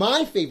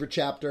 My favorite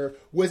chapter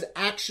was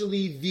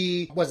actually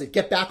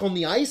Get Back on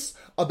the Ice,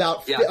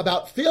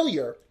 about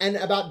failure and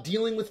about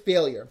dealing with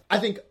failure. I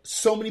think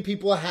so many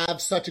people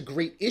have such a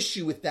great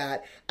issue with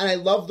that, and I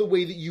love the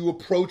way that you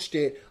approached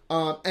it.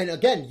 And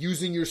again,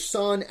 using your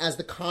son as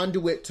the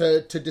conduit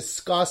to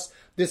discuss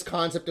this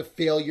concept of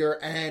failure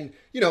and,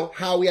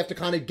 how we have to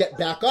kind of get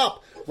back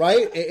up,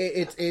 right?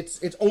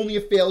 It's only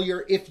a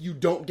failure if you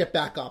don't get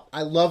back up.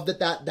 I love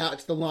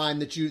that's the line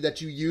that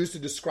you use to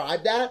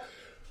describe that.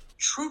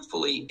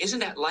 Truthfully,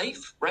 isn't that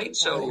life, right?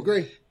 So I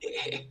agree.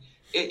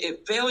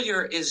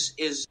 Failure is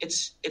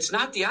it's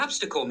not the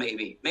obstacle.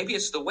 Maybe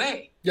it's the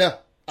way. Yeah,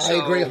 I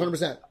agree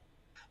 100%.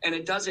 And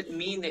it doesn't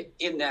mean that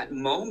in that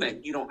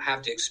moment you don't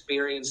have to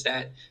experience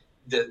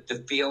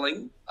the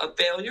feeling of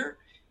failure.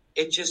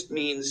 It just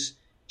means,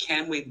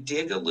 can we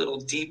dig a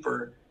little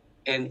deeper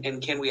and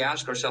can we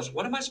ask ourselves,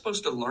 what am I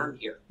supposed to learn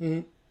here?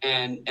 Mm-hmm.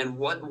 And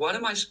what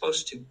am I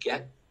supposed to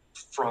get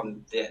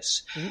from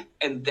this? Mm-hmm.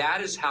 And that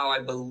is how I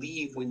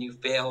believe when you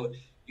fail,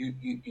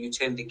 you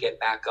tend to get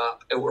back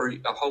up, or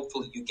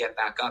hopefully you get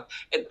back up.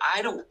 And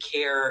I don't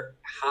care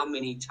how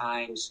many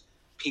times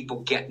people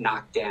get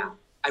knocked down.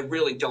 I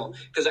really don't,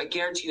 because I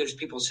guarantee there's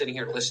people sitting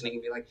here listening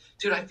and be like,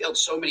 dude, I failed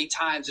so many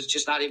times, it's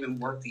just not even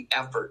worth the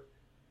effort.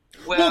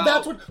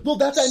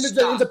 That ends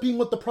up being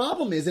what the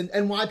problem is,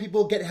 and why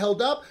people get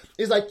held up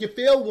is like, you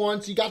fail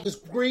once, you got this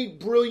great,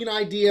 brilliant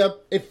idea,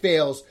 it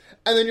fails.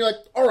 And then you're like,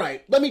 all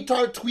right, let me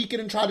try to tweak it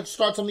and try to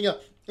start something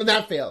else, and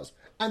that fails.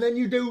 And then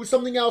you do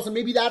something else, and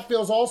maybe that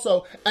fails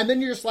also. And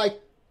then you're just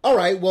like, all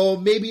right, well,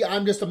 maybe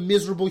I'm just a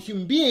miserable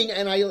human being,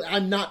 and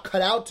I'm not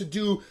cut out to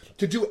do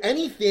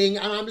anything,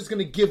 and I'm just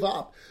going to give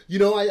up.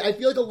 I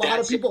feel like a lot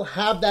of people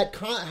have that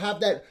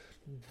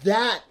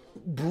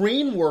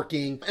brain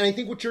working. And I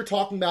think what you're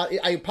talking about,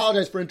 I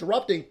apologize for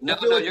interrupting. No, I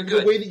feel like you're the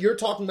good. way that you're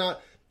talking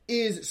about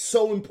is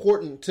so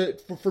important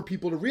for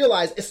people to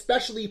realize,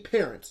 especially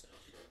parents.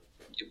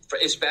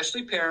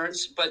 Especially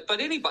parents, but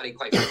anybody,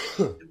 quite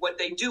frankly. What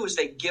they do is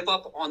they give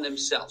up on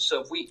themselves.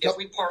 So if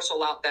we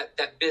parcel out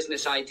that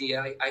business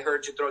idea, I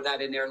heard you throw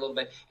that in there a little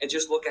bit, and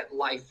just look at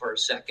life for a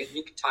second.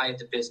 You can tie it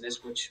to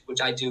business,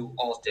 which I do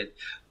often,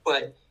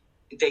 but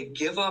they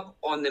give up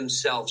on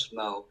themselves,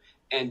 Mo,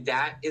 and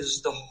that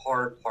is the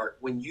hard part.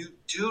 When you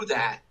do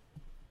that,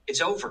 it's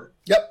over.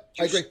 Yep,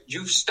 I agree.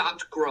 You've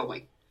stopped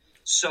growing.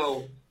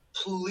 So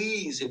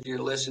please, if you're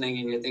listening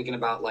and you're thinking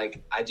about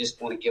like, I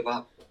just want to give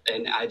up,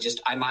 and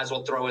I might as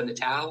well throw in the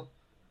towel.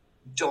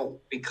 Don't,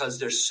 because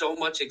there's so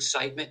much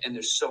excitement and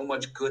there's so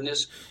much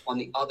goodness on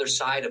the other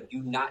side of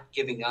you not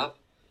giving up.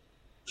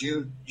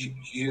 You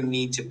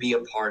need to be a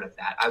part of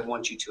that. I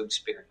want you to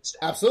experience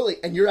that. Absolutely.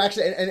 And you're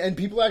actually, and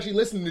people are actually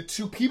listening to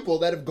two people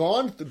that have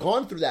gone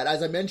through that.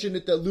 As I mentioned,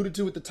 alluded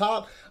to at the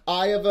top,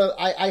 I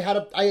had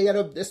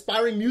an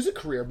aspiring music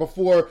career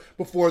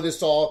before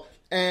this all,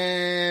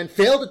 and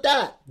failed at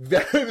that.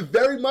 Very,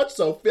 very much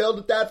so. Failed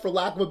at that, for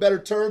lack of a better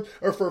term,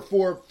 or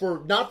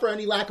for not for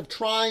any lack of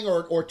trying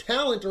or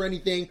talent or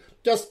anything.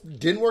 Just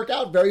didn't work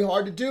out. Very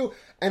hard to do.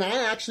 And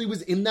I actually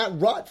was in that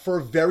rut for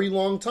a very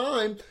long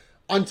time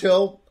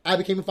until I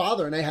became a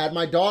father and I had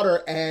my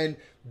daughter. And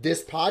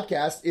this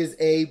podcast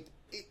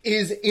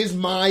is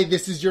my,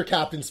 this is your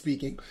captain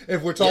speaking.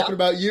 If we're talking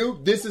about you,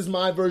 this is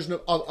my version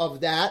of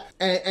that.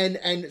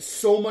 And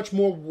so much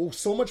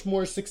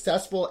more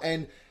successful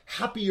and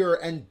happier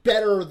and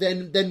better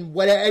than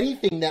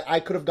anything that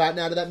I could have gotten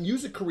out of that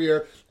music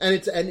career.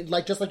 And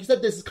like, just like you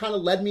said, this has kind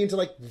of led me into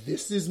like,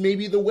 this is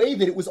maybe the way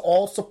that it was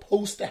all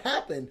supposed to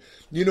happen.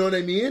 You know what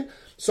I mean?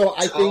 So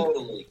I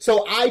think,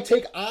 so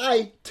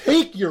I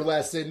take your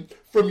lesson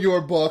from your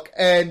book,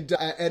 and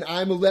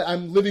I'm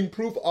living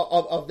proof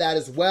of that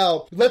as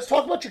well. Let's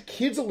talk about your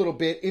kids a little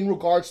bit in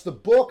regards to the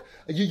book.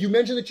 You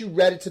mentioned that you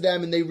read it to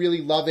them and they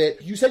really love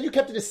it. You said you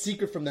kept it a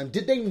secret from them.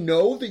 Did they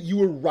know that you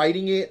were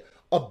writing it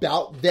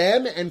about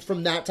them and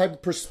from that type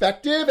of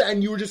perspective,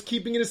 and you were just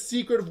keeping it a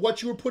secret of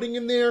what you were putting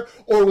in there,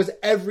 or was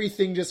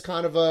everything just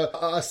kind of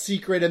a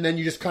secret and then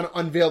you just kind of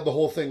unveiled the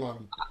whole thing on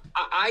them?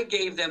 I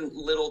gave them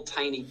little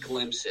tiny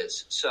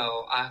glimpses.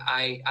 So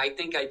I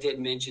think I did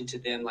mention to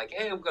them like,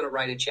 hey, I'm going to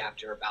write a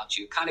chapter about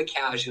you, kind of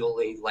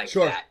casually like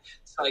that.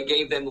 So I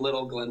gave them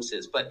little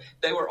glimpses, but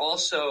they were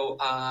also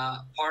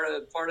part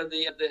of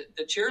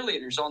the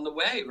cheerleaders on the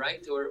way,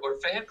 right? Or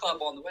fan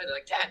club on the way. They're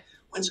like, Dad,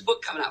 when's the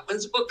book coming out?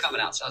 When's the book coming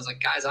out? So I was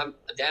like, guys,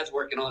 Dad's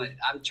working on it.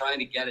 I'm trying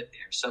to get it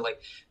there. So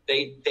like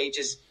they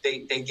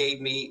gave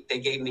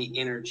me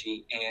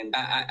energy. And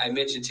I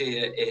mentioned to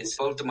you is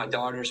both of my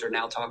daughters are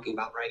now talking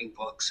about writing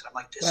books. And I'm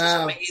like, this is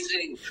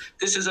amazing.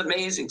 This is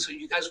amazing. So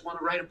you guys want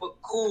to write a book?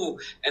 Cool.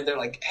 And they're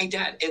like, hey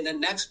Dad, in the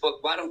next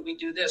book, why don't we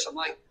do this? I'm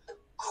like,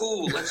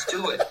 cool, let's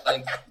do it.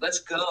 Like, let's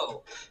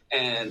go.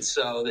 And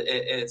so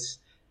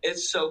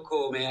it's so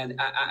cool, man.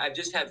 I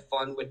just had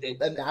fun with it.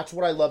 And that's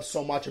what I love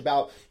so much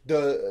about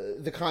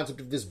the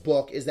concept of this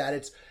book, is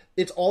that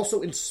it's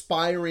also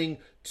inspiring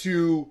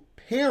to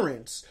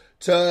parents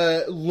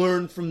to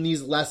learn from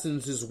these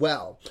lessons as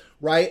well,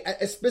 right?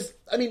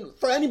 I mean,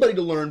 for anybody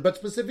to learn, but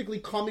specifically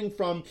coming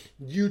from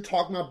you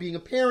talking about being a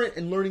parent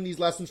and learning these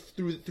lessons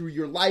through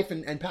your life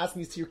and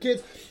passing these to your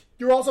kids.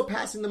 You're also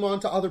passing them on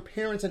to other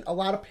parents, and a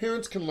lot of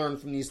parents can learn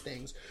from these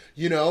things,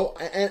 you know,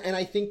 and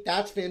I think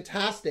that's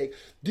fantastic.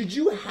 Did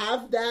you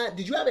have that?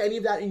 Did you have any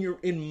of that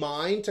in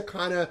mind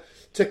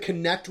to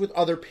connect with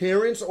other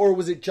parents, or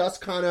was it just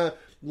kind of,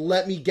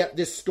 let me get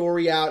this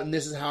story out and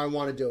this is how I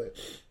want to do it?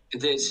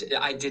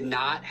 I did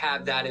not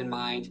have that in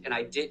mind, and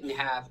I didn't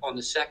have, on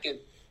the second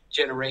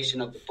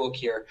generation of the book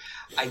here,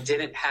 I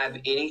didn't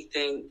have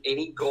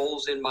any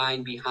goals in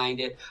mind behind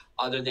it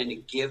other than to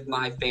give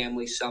my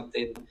family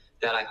something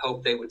that I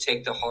hope they would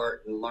take to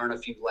heart and learn a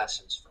few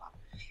lessons from.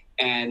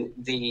 And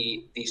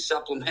the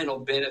supplemental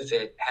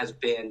benefit has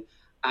been,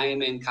 I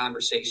am in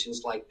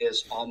conversations like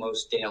this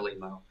almost daily,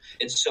 Mo.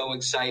 It's so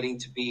exciting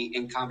to be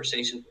in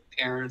conversations with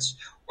parents,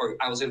 or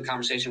I was in a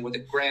conversation with a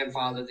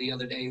grandfather the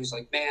other day who was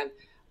like, man,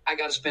 I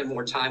got to spend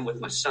more time with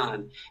my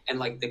son. And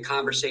like the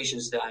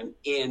conversations that I'm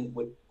in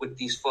with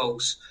these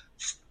folks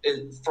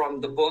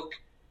from the book,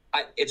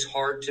 it's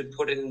hard to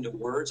put it into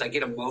words. I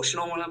get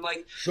emotional when I'm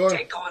like,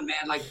 take on,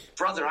 man. Like,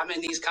 brother, I'm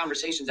in these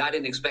conversations I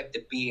didn't expect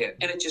to be in.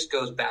 And it just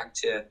goes back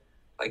to,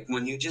 like,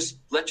 when you just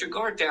let your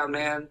guard down,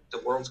 man, the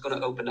world's going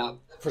to open up.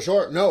 For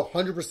sure. No,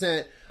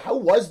 100%. How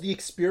was the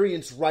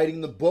experience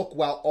writing the book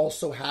while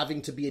also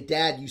having to be a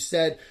dad? You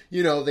said,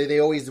 you know, they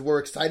always were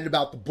excited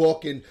about the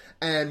book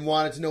and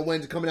wanted to know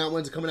when's it coming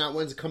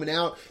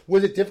out.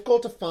 Was it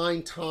difficult to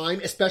find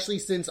time, especially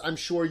since I'm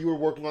sure you were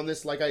working on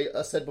this, like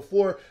I said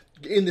before,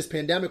 in this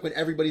pandemic when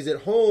everybody's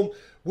at home?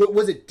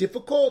 Was it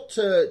difficult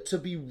to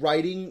be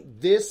writing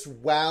this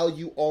while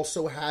you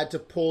also had to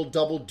pull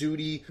double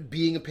duty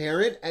being a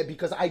parent?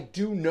 Because I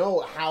do know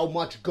how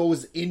much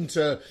goes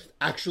into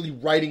actually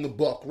writing a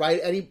book,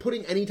 right?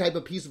 Putting any type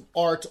of piece of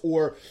art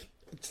or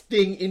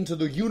thing into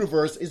the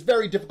universe is a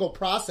very difficult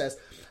process.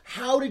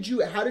 How did you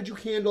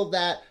handle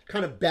that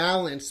kind of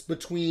balance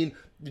between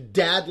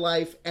dad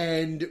life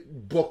and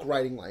book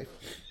writing life?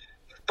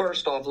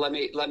 First off, let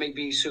me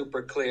be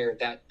super clear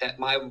that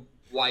my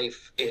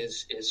wife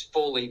is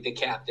fully the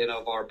captain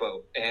of our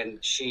boat, and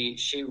she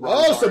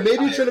runs. Oh, so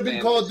maybe it should have been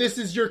family. called "This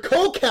Is Your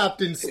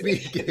Co-Captain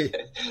Speaking."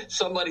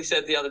 Somebody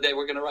said the other day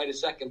we're going to write a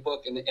second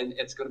book, and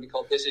it's going to be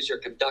called "This Is Your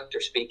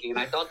Conductor Speaking," and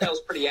I thought that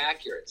was pretty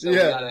accurate. So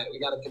yeah. we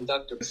got a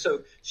conductor.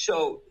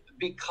 So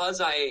because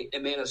I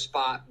am in a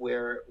spot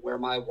where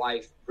my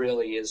wife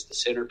really is the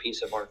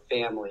centerpiece of our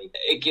family,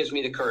 it gives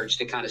me the courage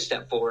to kind of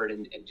step forward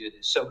and do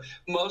this. So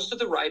most of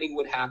the writing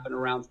would happen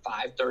around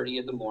 5:30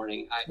 in the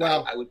morning.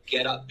 I would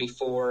get up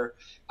before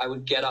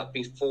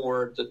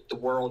the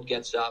world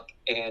gets up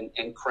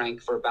and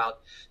crank for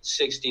about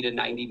 60 to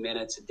 90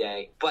 minutes a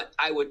day. But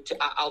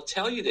I'll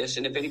tell you this,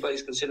 and if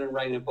anybody's considering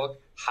writing a book,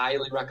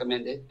 highly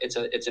recommend it. It's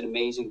an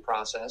amazing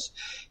process.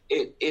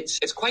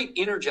 It's quite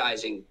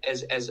energizing.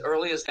 As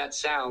early as that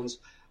sounds,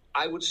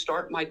 I would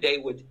start my day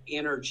with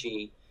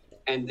energy,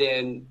 and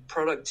then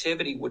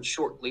productivity would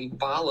shortly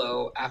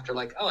follow after,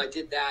 like, oh, I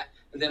did that,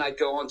 and then I'd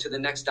go on to the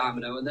next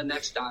domino and the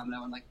next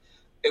domino, and like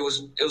it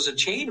was a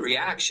chain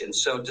reaction.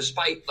 So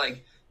despite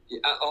like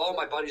all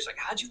my buddies like,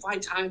 how'd you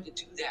find time to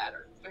do that?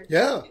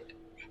 Yeah,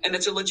 and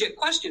it's a legit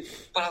question.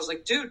 But I was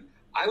like, dude,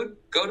 I would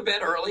go to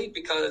bed early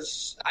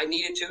because I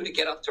needed to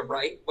get up to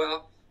write.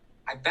 Well,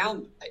 I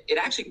found it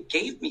actually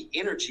gave me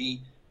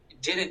energy.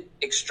 Didn't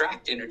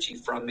extract energy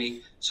from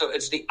me. So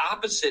it's the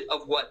opposite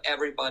of what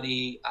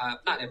everybody,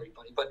 not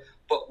everybody, but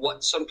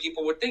what some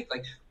people would think.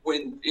 Like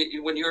when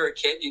you're a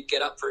kid, you'd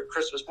get up for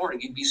Christmas morning.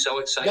 You'd be so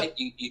excited.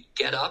 Yep. You'd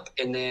get up,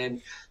 and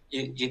then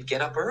you'd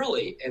get up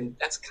early. And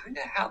that's kind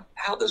of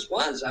how this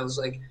was. I was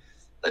like,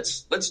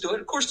 let's do it.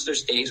 Of course,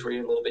 there's days where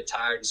you're a little bit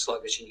tired and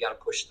sluggish and you got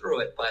to push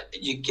through it. But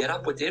you get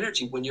up with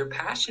energy. When you're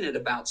passionate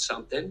about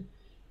something,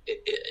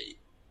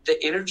 the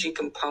energy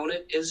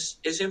component is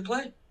in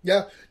play.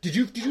 Yeah. Did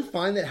you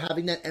find that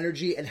having that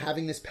energy and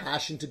having this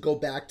passion to go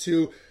back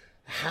to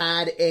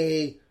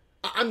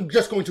I'm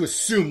just going to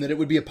assume that it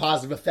would be a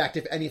positive effect,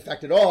 if any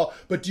effect at all,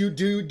 but did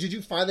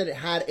you find that it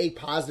had a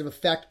positive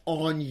effect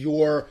on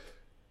your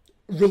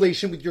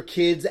relation with your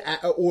kids,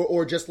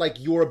 or just like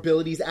your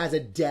abilities as a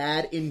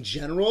dad in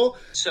general?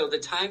 So the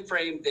time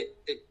frame that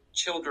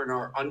children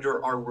are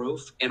under our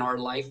roof in our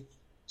life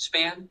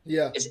span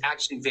is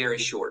actually very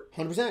short.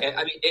 100%.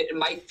 I mean, it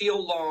might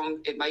feel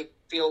long. It might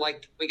feel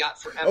like we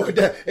got forever. Oh,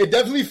 it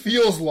definitely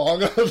feels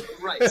long.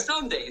 Right.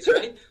 Some days,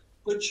 right?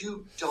 But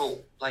you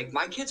don't. Like,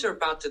 my kids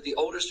the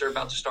oldest are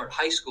about to start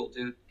high school,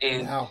 dude.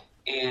 And, wow.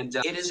 And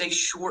it is a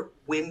short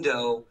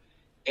window,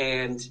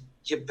 and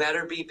you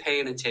better be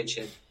paying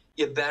attention.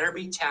 You better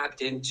be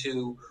tapped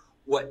into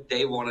what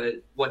they want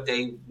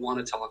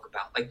to talk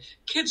about. Like,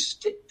 kids,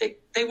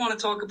 they want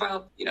to talk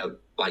about,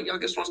 my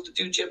youngest wants to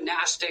do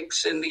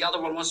gymnastics and the other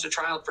one wants to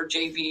try out for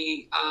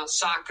JV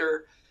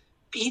soccer.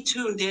 Be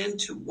tuned in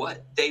to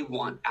what they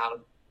want out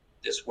of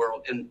this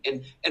world.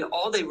 And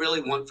all they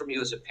really want from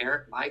you as a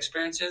parent, my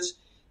experience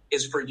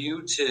is for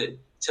you to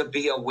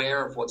be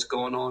aware of what's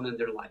going on in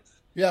their life.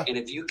 Yeah. And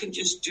if you can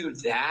just do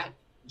that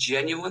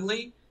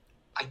genuinely,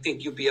 I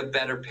think you'll be a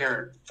better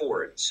parent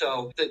for it.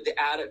 So the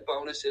added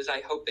bonus is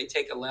I hope they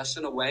take a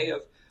lesson away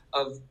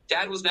of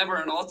dad was never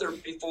an author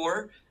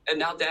before, and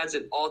now dad's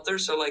an author.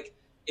 So, like,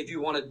 if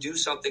you want to do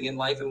something in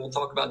life, and we'll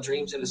talk about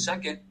dreams in a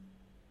second,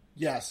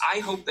 yes, I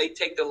hope they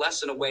take the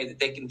lesson away that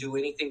they can do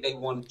anything they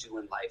want to do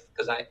in life,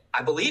 because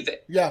I believe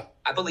it. Yeah.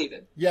 I believe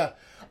it. Yeah.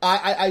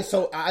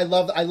 I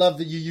love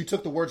that you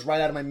took the words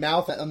right out of my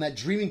mouth on that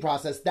dreaming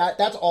process.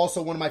 That's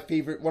also one of my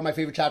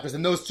favorite chapters.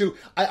 And those two,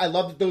 I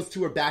love that those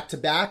two are back to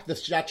back. The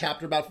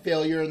chapter about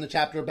failure and the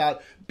chapter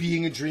about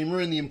being a dreamer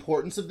and the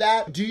importance of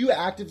that. Do you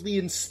actively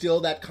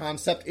instill that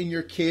concept in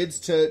your kids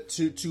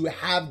to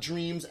have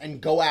dreams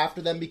and go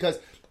after them? Because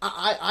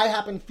I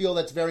happen to feel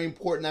that's very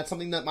important. That's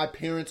something that my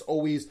parents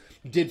always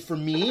did for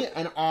me,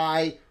 and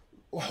I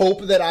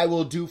hope that I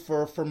will do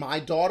for my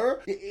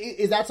daughter.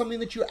 Is that something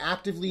that you're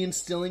actively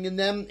instilling in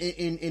them,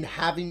 in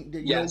having,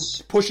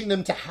 yes, pushing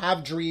them to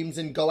have dreams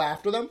and go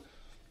after them?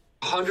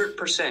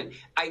 100%.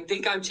 I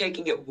think I'm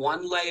taking it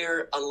one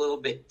layer a little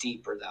bit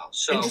deeper, though.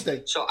 So,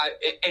 interesting.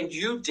 And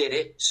you did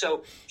it.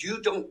 So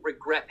you don't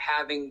regret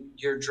having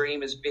your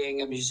dream as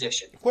being a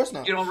musician. Of course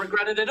not. You don't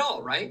regret it at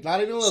all, right? Not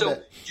even a little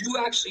bit. So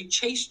you actually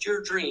chased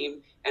your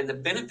dream, and the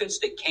benefits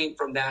that came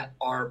from that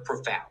are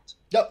profound.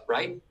 Yep.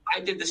 Right?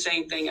 I did the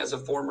same thing as a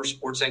former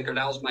sports anchor.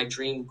 That was my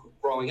dream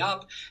growing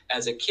up.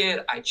 As a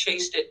kid, I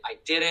chased it. I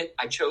did it.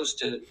 I chose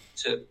to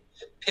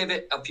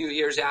pivot a few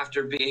years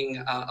after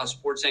being a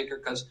sports anchor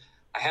because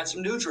I had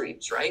some new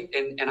dreams, right?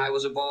 And I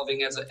was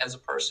evolving as a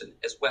person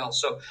as well.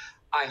 So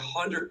I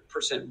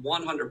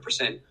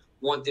 100%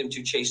 want them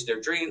to chase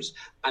their dreams.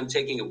 I'm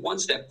taking it one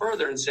step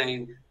further and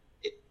saying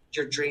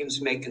your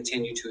dreams may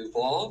continue to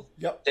evolve.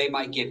 Yep. They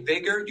might get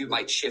bigger. You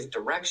might shift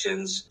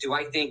directions. Do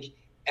I think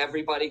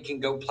everybody can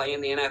go play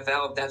in the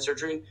NFL if that's their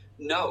dream?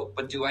 No.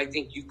 But do I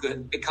think you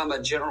could become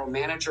a general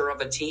manager of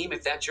a team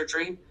if that's your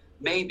dream?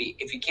 Maybe.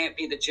 If you can't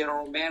be the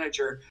general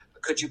manager,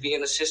 could you be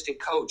an assistant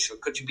coach, or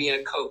could you be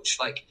a coach?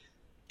 Like,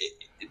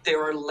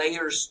 there are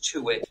layers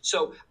to it.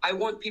 So I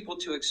want people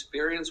to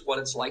experience what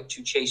it's like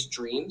to chase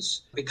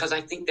dreams, because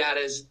I think that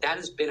is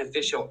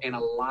beneficial in a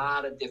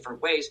lot of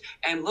different ways.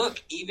 And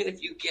look, even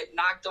if you get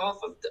knocked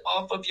off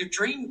of your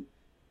dream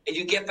and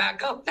you get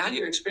back up, now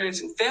you're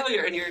experiencing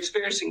failure and you're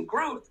experiencing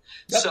growth.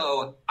 Yep.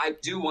 So I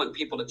do want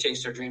people to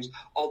chase their dreams,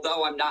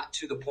 although I'm not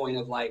to the point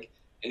of like,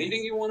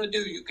 anything you want to do,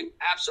 you can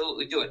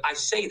absolutely do it. I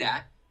say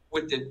that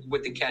with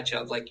the catch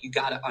of like, you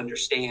got to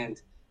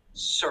understand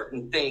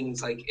certain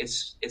things. Like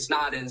it's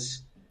not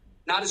as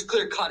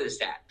clear cut as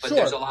that, but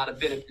there's a lot of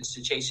benefits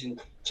to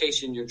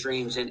chasing your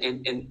dreams,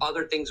 and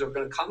other things are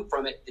going to come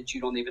from it that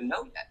you don't even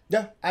know yet.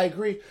 Yeah, I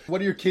agree.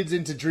 What are your kids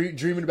into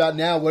dreaming about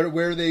now? Where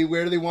do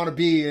they want to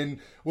be, and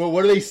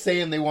what are they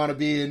saying they want to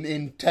be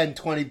in 10,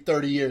 20,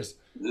 30 years?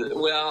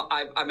 Well,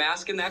 I'm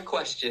asking that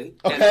question,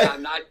 okay.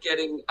 And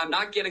I'm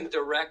not getting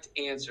direct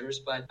answers,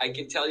 but I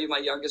can tell you my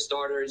youngest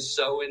daughter is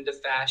so into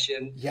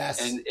fashion,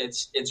 yes, and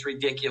it's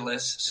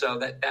ridiculous. So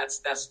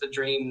that's the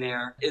dream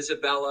there.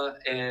 Isabella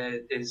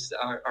is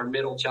our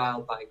middle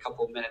child by a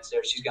couple of minutes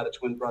there. She's got a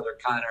twin brother,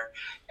 Connor,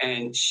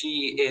 and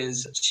she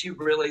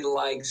really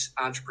likes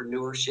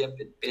entrepreneurship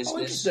and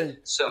business.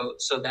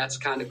 So that's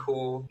kind of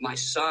cool. My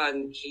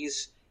son,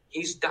 he's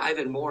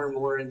diving more and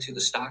more into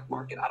the stock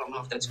market. I don't know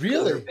if that's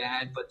good or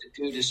bad, but the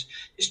dude is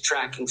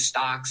tracking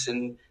stocks,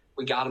 and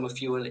we got him a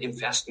few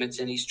investments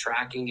and he's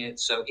tracking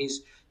it. So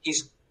he's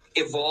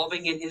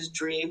evolving in his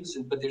dreams,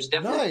 but there's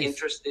definitely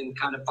interest in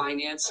kind of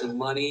finance and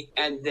money.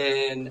 And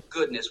then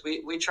goodness,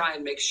 we try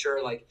and make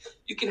sure like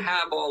you can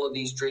have all of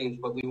these dreams,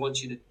 but we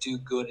want you to do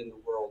good in the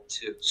world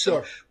too.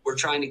 So we're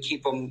trying to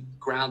keep them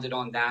grounded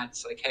on that.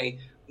 It's like, hey,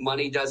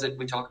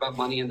 we talk about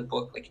money in the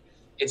book, like,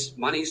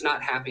 money's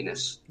not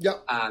happiness.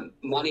 Yep.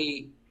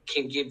 Money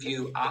can give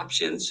you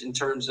options in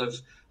terms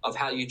of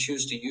how you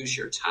choose to use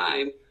your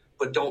time,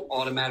 but don't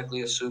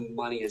automatically assume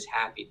money is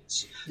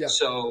happiness. Yep.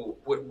 So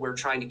we're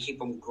trying to keep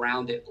them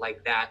grounded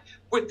like that,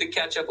 with the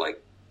catch up.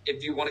 Like,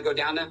 if you want to go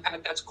down that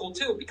path, that's cool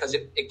too, because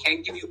it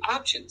can give you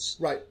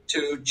options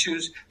to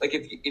choose. Like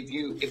if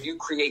you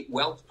create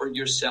wealth for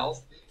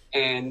yourself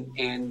and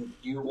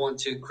you want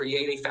to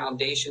create a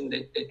foundation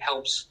that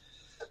helps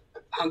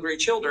hungry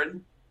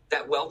children,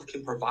 that wealth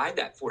can provide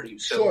that for you.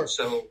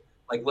 So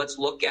like, let's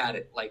look at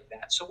it like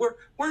that. So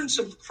we're in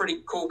some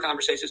pretty cool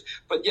conversations,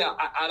 but yeah,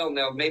 I don't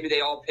know. Maybe they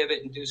all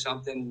pivot and do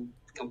something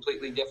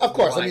completely different. Of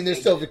course, I mean, they're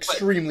still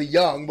extremely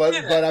young, but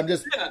I'm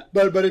just,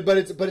 but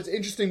it's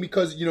interesting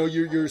because, you know,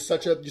 you're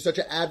such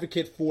an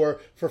advocate for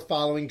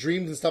following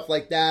dreams and stuff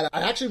like that.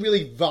 I actually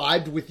really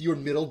vibed with your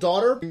middle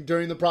daughter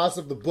during the process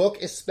of the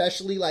book,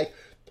 especially like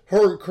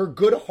her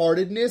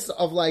good-heartedness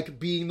of like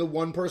being the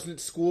one person at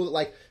school that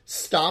like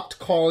stopped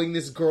calling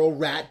this girl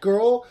rat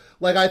girl.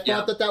 Like, I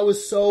thought that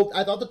was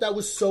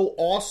so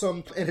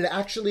awesome, and it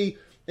actually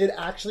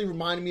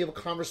reminded me of a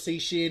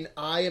conversation.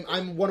 I'm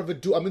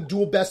a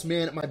dual best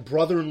man at my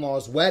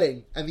brother-in-law's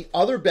wedding, and the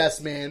other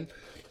best man,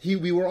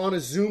 we were on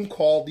a Zoom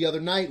call the other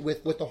night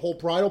with the whole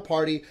bridal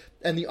party,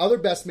 and the other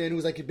best man, who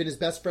was like had been his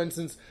best friend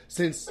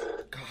since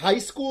high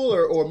school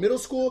or middle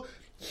school.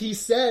 He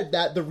said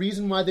that the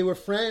reason why they were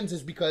friends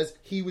is because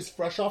he was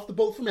fresh off the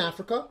boat from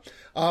Africa,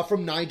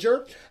 from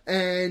Niger,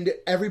 and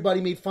everybody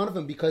made fun of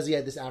him because he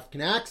had this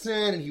African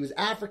accent, and he was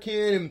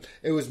African, and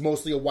it was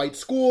mostly a white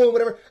school and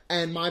whatever.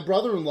 And my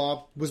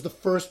brother-in-law was the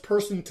first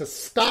person to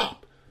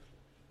stop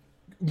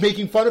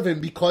making fun of him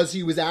because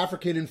he was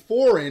African and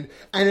foreign,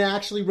 and it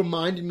actually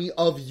reminded me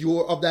of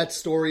that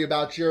story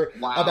about your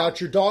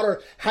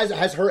daughter.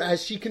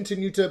 Has she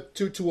continued to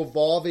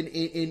evolve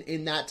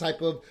in that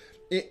type of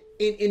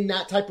in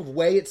that type of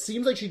way? It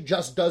seems like she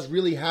just does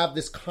really have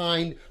this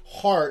kind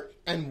heart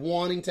and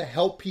wanting to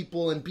help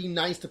people and be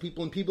nice to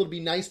people and people to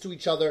be nice to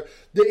each other.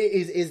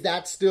 Is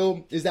that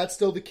still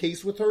the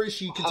case with her? Is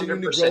she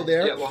continuing to grow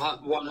there? Yeah, well,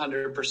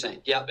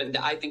 100%. Yep, and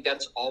I think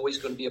that's always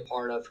going to be a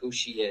part of who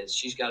she is.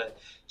 She's got a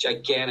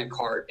gigantic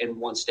heart and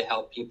wants to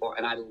help people,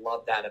 and I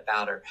love that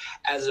about her.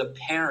 As a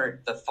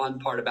parent, the fun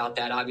part about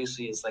that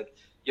obviously is like,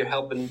 you're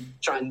helping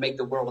try and make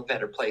the world a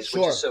better place,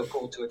 which is so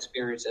cool to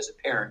experience as a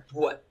parent.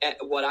 What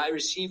I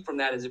received from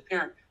that as a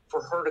parent,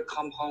 for her to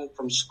come home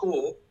from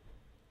school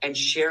and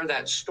share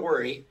that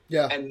story,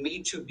 and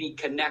me to be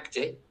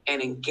connected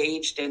and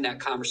engaged in that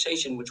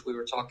conversation, which we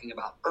were talking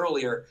about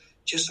earlier,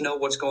 just know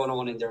what's going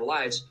on in their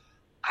lives.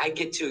 I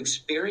get to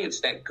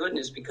experience that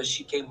goodness because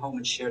she came home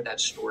and shared that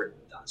story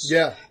with us.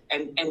 Yeah.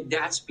 And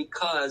that's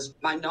because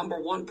my number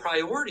one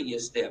priority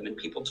is them, and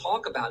people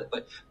talk about it,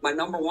 but my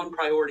number one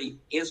priority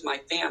is my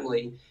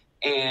family,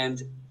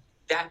 and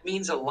that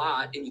means a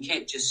lot, and you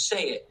can't just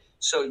say it.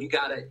 So you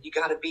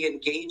gotta be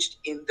engaged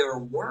in their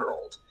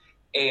world,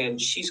 and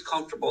she's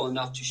comfortable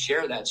enough to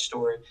share that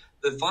story.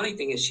 The funny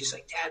thing is, she's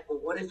like, Dad, well,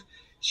 what if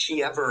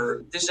she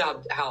ever, this is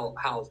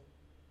how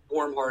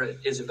warm-hearted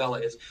Isabella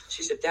is.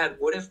 She said, Dad,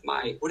 what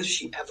if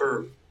she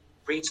ever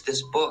reads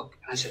this book?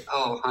 And I said,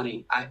 oh,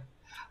 honey,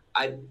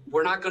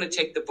 we're not going to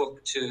take the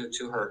book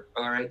to her.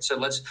 All right. So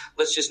let's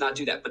just not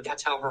do that. But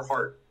that's how her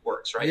heart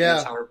works, right? Yeah.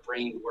 That's how her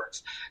brain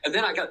works. And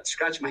then I got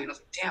scratching my head. I was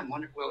like, damn,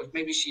 well,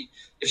 maybe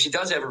if she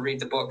does ever read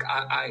the book,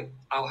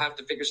 I'll have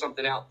to figure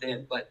something out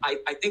then. But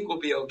I think we'll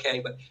be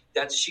okay.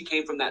 But she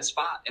came from that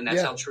spot, and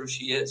that's how true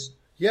she is.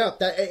 Yeah,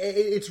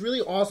 it's really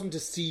awesome to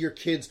see your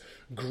kids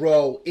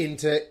grow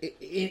into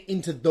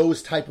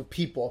those type of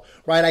people,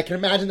 right? I can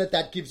imagine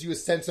that gives you a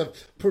sense of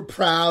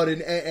proud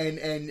and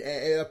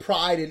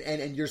pride,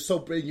 and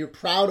you're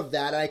proud of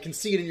that. And I can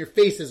see it in your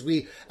face as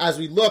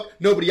we look.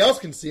 Nobody else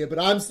can see it, but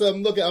I'm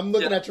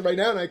looking at you right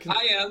now, and I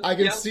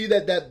can see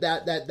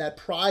that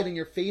pride in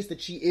your face that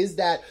she is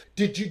that.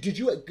 Did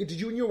you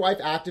and your wife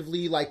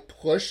actively like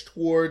push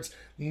towards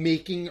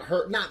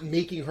not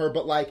making her,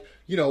 but like,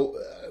 you know,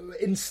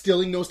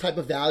 instilling those type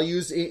of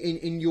values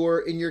in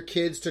your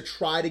kids to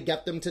try to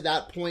get them to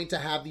that point to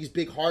have these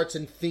big hearts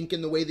and think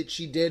in the way that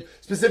she did,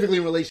 specifically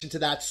in relation to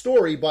that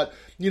story? But,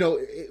 you know,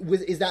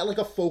 is that like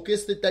a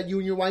focus that you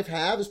and your wife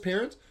have as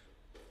parents?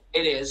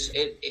 It is.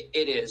 It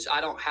is.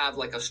 I don't have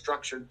like a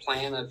structured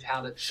plan of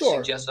how to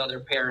suggest other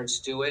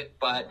parents do it,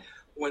 but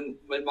when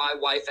my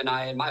wife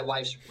and my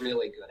wife's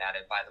really good at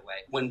it, by the way,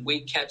 when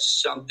we catch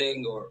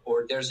something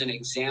or there's an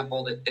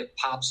example that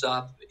pops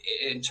up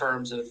in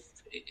terms of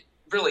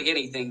really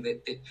anything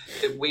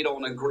that we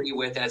don't agree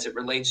with as it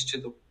relates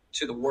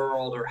to the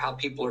world or how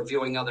people are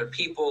viewing other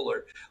people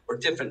or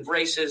different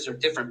races or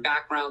different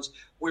backgrounds,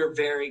 we're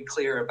very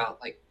clear about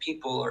like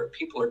people are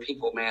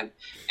people, man.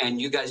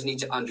 And you guys need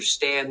to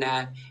understand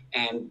that.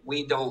 And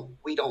we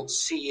don't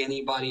see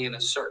anybody in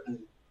a certain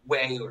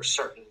way or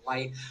certain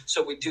light.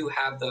 So we do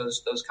have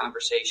those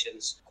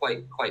conversations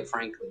quite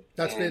frankly.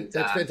 That's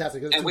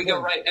fantastic. And we go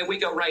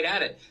right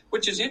at it,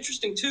 which is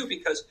interesting too,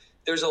 because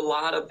there's a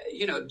lot of,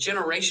 you know,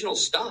 generational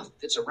stuff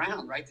that's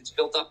around, right? That's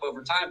built up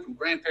over time from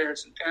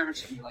grandparents and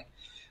parents. And you're like,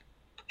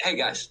 hey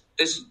guys,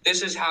 this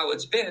is how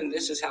it's been.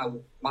 This is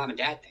how mom and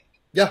dad think.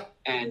 Yeah.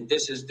 And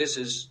this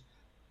is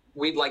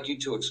we'd like you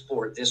to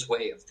explore this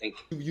way of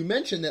thinking. You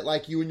mentioned that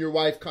like you and your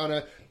wife kind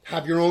of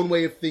have your own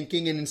way of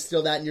thinking and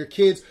instill that in your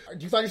kids.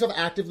 Do you find yourself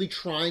actively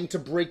trying to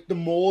break the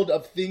mold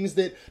of things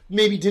that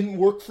maybe didn't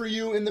work for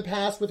you in the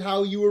past with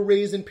how you were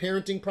raised and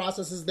parenting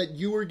processes that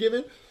you were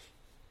given?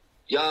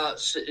 Yeah,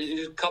 so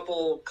a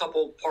couple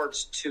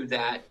parts to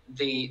that.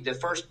 The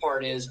first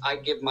part is I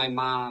give my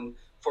mom,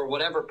 for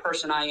whatever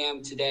person I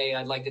am today,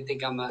 I'd like to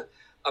think I'm a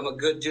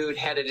good dude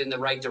headed in the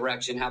right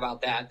direction. How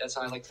about that? That's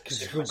how I like to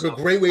consider myself.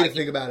 Great way to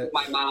think about it.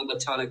 My mom a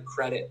ton of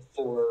credit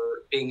for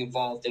being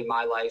involved in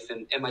my life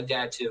and my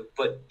dad too.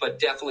 But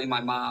definitely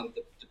my mom,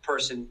 the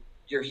person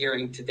you're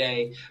hearing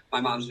today, my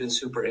mom's been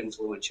super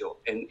influential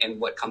in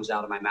what comes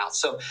out of my mouth.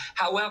 So,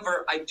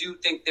 however, I do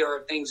think there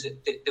are things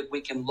that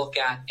we can look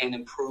at and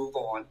improve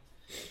on.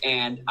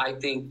 And I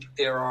think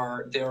there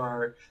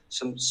are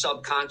some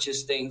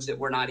subconscious things that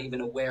we're not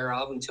even aware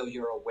of until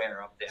you're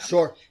aware of them.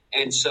 Sure.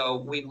 And so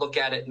we look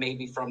at it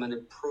maybe from an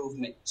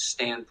improvement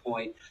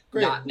standpoint,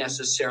 Great. Not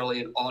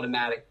necessarily an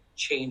automatic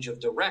change of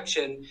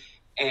direction.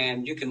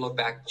 And you can look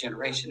back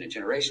generation to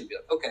generation and be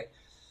like, okay,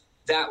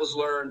 that was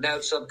learned, that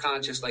was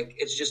subconscious. Like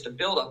it's just a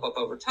buildup of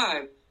over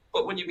time.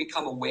 But when you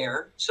become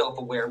aware,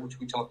 self-aware, which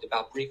we talked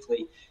about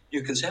briefly,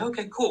 you can say,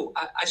 okay, cool.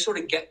 I sort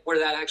of get where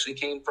that actually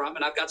came from,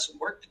 and I've got some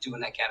work to do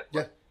in that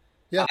category.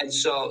 Yeah. And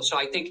so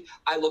I think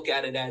I look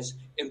at it as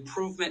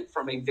improvement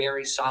from a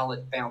very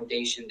solid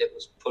foundation that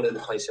was put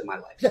into place in my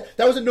life. Yeah,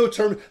 that was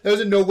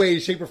in no way,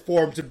 shape, or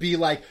form to be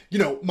like, you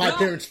know, my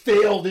parents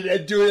failed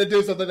and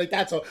doing something like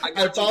that. So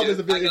I apologize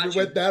if you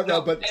went that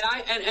route. But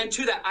and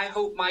to that, I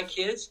hope my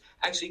kids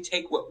actually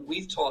take what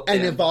we've taught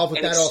and them involve with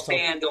and that also.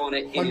 Expand on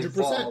it and 100%.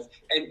 Involve.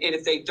 And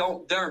if they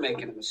don't, they're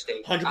making a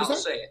mistake. 100%. I'll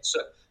say it.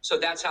 So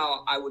that's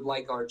how I would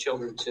like our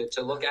children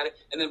to look at it.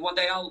 And then one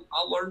day I'll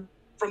learn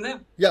from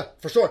them. Yeah,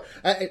 for sure.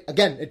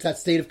 Again, it's that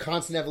state of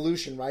constant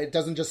evolution, right? It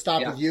doesn't just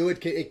stop with you.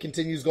 It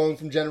continues going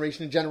from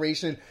generation to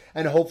generation,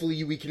 and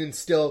hopefully we can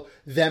instill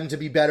them to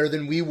be better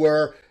than we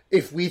were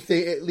if we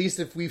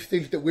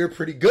think that we're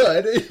pretty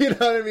good, you know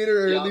what I mean?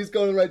 Or at least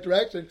go in the right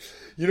direction.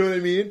 You know what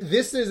I mean?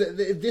 This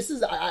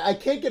is I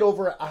can't get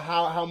over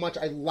how much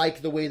I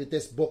like the way that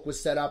this book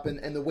was set up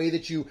and the way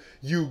that you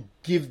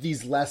give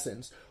these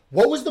lessons.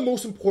 What was the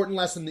most important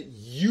lesson that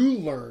you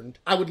learned?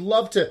 I would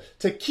love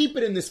to keep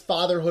it in this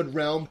fatherhood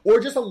realm, or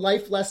just a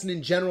life lesson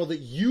in general that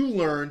you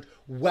learned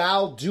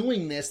while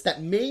doing this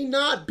that may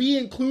not be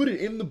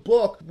included in the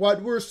book.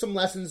 What were some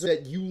lessons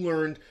that you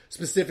learned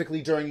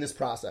specifically during this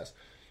process?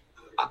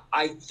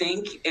 I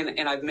think,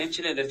 and I've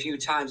mentioned it a few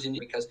times,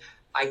 because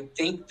I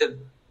think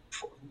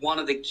one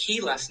of the key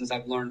lessons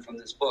I've learned from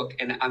this book,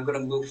 and I'm going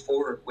to move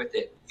forward with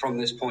it from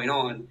this point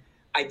on,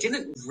 I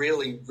didn't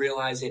really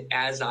realize it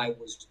as I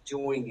was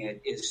doing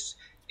it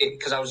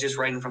because I was just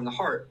writing from the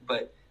heart.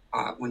 But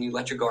when you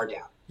let your guard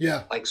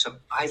down, so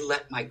I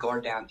let my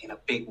guard down in a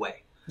big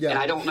way. Yeah. And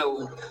I don't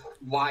know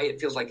why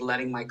it feels like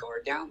letting my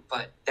guard down,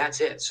 but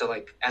that's it. So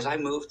like as I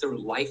move through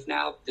life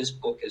now, this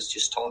book has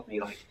just taught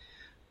me like,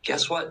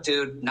 guess what,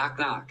 dude? Knock,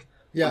 knock.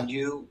 Yeah.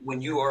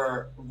 When you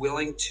are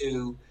willing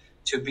to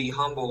to be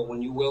humble,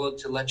 when you're willing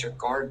to let your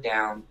guard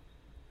down,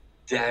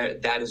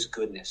 that is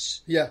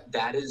goodness. Yeah.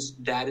 That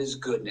is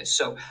goodness.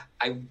 So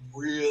I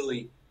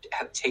really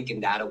have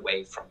taken that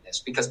away from this,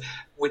 because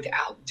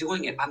without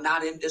doing it, I'm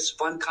not in this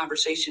fun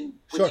conversation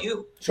with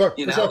you. Sure.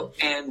 You know,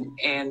 sure.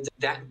 and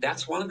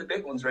that's one of the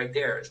big ones right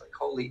there. It's like,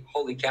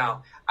 holy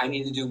cow, I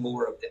need to do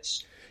more of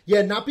this.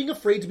 Yeah, not being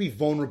afraid to be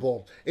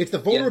vulnerable. It's the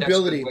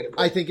vulnerability,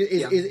 I think,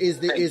 is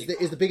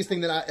the biggest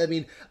thing that I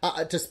mean,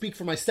 to speak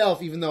for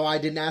myself, even though I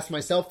didn't ask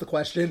myself the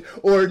question,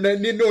 or nor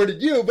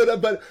did you,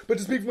 but to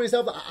speak for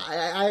myself,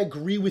 I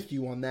agree with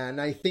you on that, and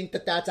I think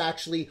that that's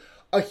actually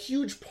a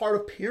huge part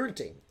of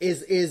parenting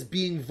is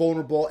being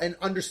vulnerable and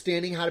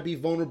understanding how to be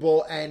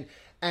vulnerable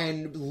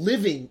and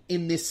living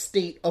in this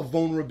state of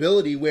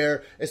vulnerability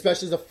where,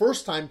 especially as a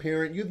first-time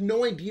parent, you have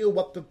no idea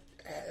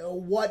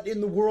what in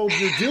the world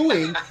you're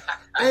doing,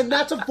 and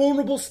that's a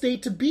vulnerable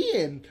state to be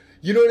in.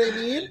 You know what I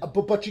mean?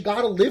 But you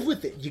got to live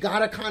with it. You got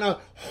to kind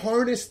of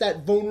harness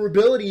that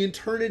vulnerability and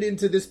turn it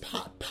into this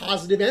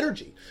positive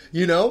energy.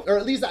 You know, or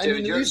at least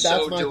You're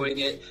so doing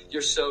it.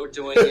 You're so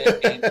doing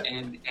it,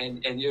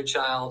 and your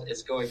child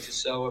is going to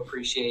so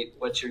appreciate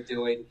what you're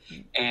doing,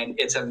 and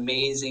it's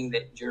amazing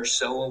that you're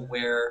so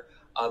aware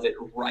of it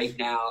right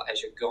now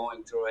as you're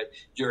going through it.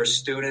 You're a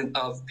student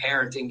of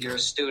parenting. You're a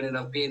student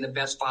of being the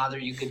best father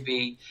you could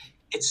be.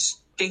 It's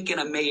stinking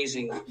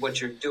amazing what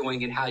you're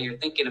doing and how you're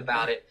thinking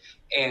about it.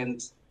 And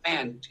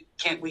man,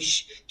 can't we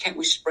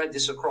spread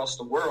this across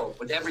the world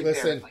with every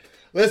parent?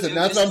 Listen,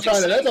 that's what I'm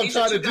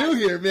trying to do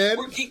here, man.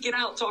 We're geeking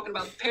out talking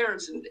about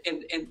parents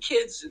and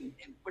kids, and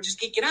we're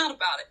just geeking out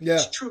about it. Yeah.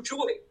 It's true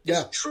joy.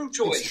 It's true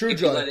joy. It's true if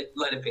joy. You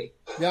let it be.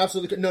 Yeah,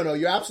 absolutely. No,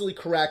 you're absolutely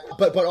correct.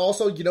 But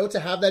also, you know, to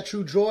have that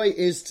true joy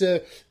is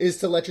to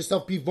let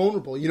yourself be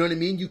vulnerable. You know what I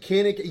mean? You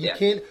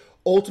can't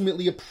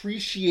ultimately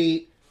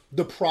appreciate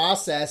the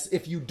process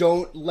if you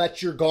don't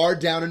let your guard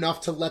down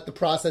enough to let the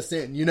process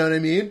in. You know what I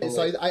mean? And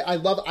so I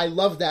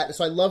love that.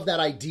 So I love that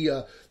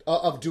idea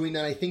of doing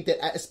that. I think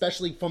that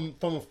especially from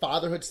a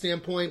fatherhood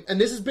standpoint,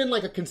 and this has been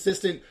like a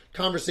consistent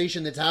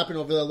conversation that's happened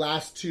over the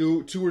last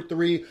two or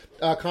three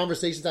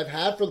conversations I've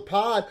had for the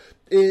pod,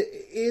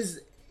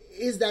 is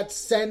that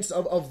sense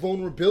of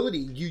vulnerability.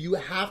 You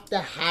have to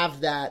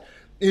have that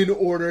in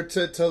order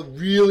to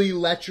really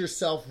let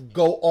yourself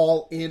go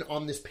all in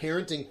on this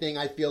parenting thing,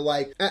 I feel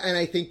like. And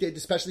I think that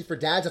especially for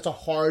dads, that's a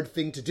hard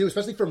thing to do.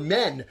 Especially for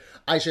men,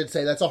 I should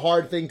say. That's a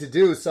hard thing to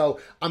do. So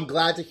I'm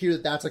glad to hear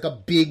that that's like a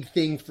big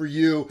thing for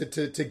you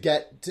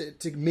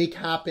to make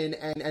happen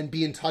and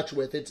be in touch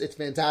with. It's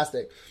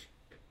fantastic.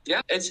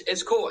 Yeah,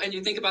 it's cool. And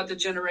you think about the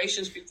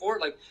generations before,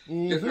 like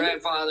your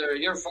grandfather,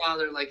 your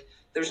father, like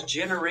there's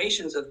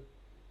generations of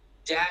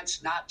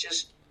dads not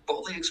just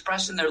fully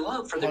expressing their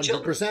love for their 100%.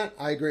 children. 100%.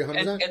 I agree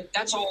 100%. And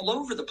that's all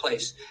over the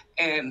place.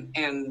 And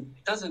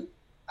it doesn't,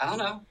 I don't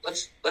know.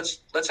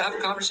 Let's have a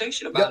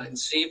conversation about it and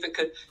see if it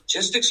could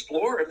just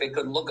explore if it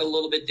could look a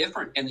little bit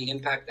different and the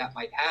impact that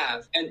might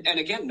have. And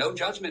again, no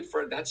judgment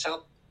for that's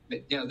how,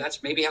 you know,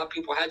 that's maybe how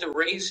people had to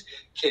raise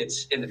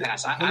kids in the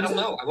past. I don't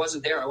know. I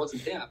wasn't there. I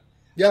wasn't them.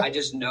 Yeah. I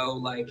just know,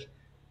 like,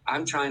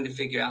 I'm trying to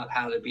figure out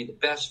how to be the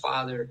best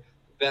father,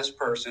 the best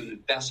person, the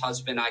best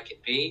husband I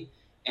could be.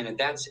 And if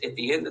that's at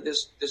the end of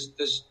this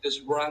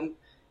run,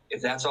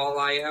 if that's all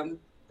I am,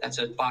 that's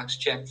a box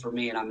check for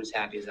me, and I'm as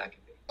happy as I can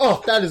be.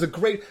 Oh, that is a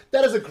great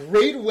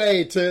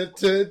way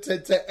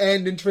to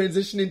end and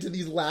transition into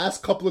these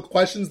last couple of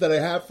questions that I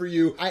have for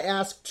you. I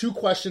ask 2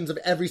 questions of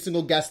every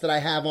single guest that I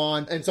have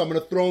on, and so I'm going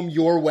to throw them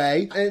your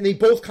way. And they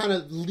both kind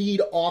of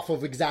lead off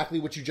of exactly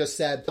what you just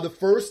said. The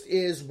first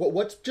is,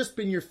 what's just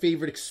been your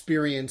favorite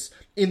experience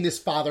in this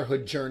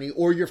fatherhood journey,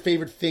 or your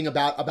favorite thing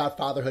about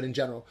fatherhood in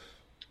general?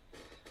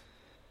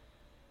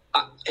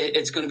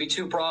 It's going to be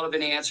too broad of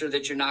an answer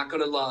that you're not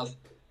going to love,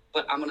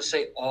 but I'm going to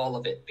say all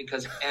of it,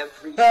 because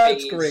every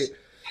phase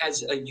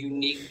has a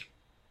unique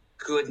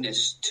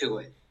goodness to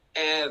it.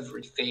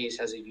 Every phase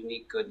has a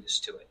unique goodness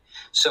to it.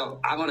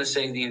 So I'm going to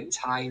say the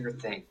entire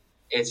thing.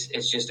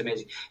 It's just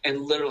amazing.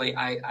 And literally,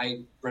 I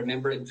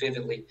remember it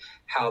vividly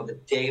how the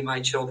day my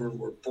children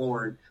were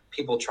born,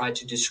 people tried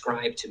to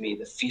describe to me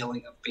the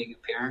feeling of being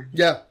a parent.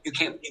 Yeah.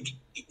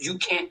 You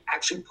can't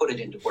actually put it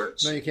into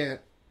words. No, you can't.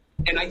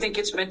 And I think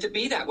it's meant to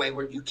be that way,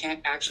 where you can't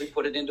actually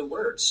put it into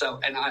words.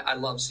 So, and I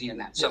love seeing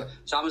that. So,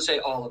 so I'm gonna say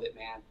all of it,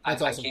 man.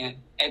 That's awesome. I can't,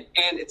 and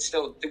it's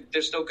still,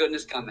 there's still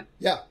goodness coming.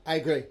 Yeah, I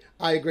agree.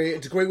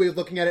 It's a great way of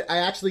looking at it. I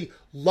actually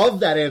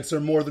love that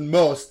answer more than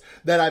most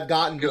that I've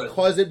gotten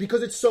because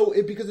it's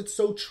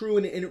so true,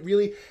 and it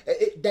really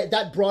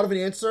that broad of an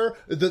answer,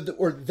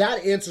 or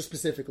that answer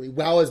specifically,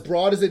 while as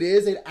broad as it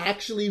is, it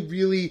actually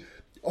really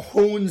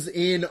hones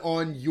in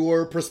on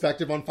your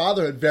perspective on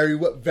fatherhood very,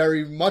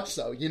 very much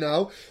so, you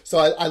know? So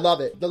I love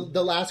it.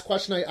 The last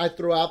question I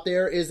throw out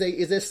there is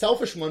a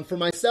selfish one for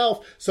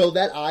myself, so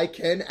that I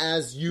can,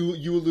 as you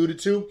alluded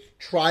to,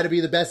 try to be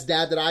the best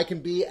dad that I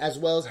can be, as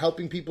well as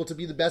helping people to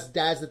be the best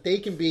dads that they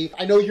can be.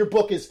 I know your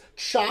book is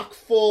chock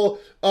full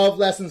of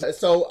lessons,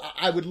 so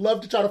I would love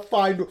to try to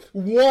find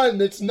one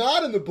that's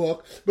not in the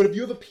book, but if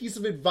you have a piece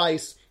of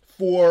advice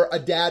for a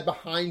dad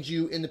behind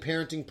you in the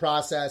parenting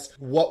process,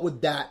 what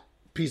would that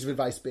piece of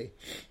advice be?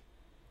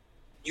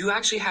 You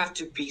actually have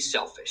to be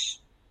selfish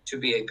to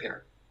be a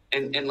parent.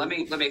 And let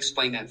me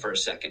explain that for a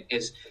second.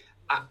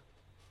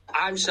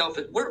 I'm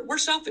selfish. We're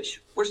selfish.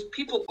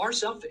 People are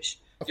selfish.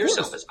 You're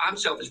selfish. I'm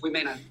selfish. We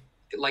may not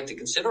like to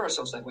consider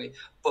ourselves that way,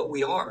 but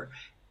we are.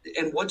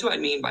 And what do I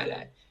mean by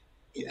that?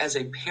 As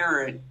a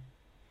parent,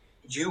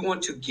 you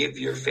want to give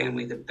your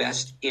family the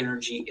best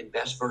energy and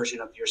best version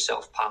of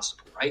yourself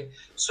possible, right?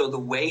 So the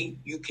way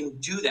you can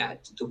do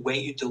that, the way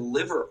you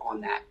deliver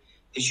on that,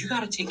 is you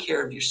got to take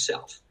care of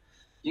yourself.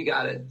 You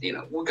got to,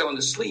 we're going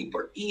to sleep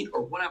or eat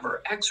or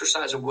whatever,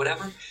 exercise or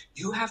whatever.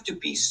 You have to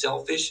be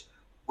selfish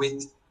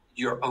with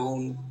your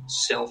own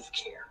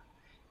self-care.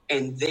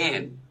 And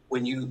then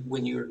when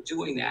you're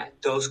doing that,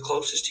 those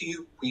closest to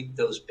you reap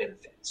those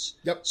benefits.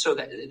 Yep. So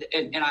that,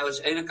 and I was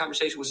in a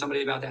conversation with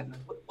somebody about that. And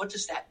what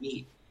does that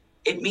mean?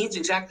 It means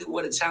exactly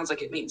what it sounds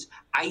like it means.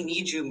 I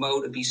need you,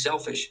 Mo, to be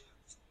selfish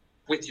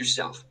with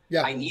yourself.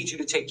 Yeah. I need you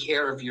to take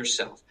care of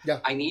yourself.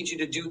 Yeah. I need you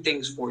to do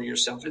things for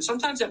yourself. And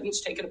sometimes that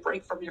means taking a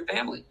break from your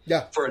family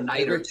for a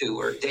night or two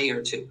or a day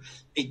or two,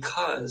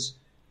 because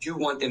you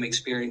want them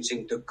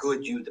experiencing the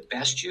good you, the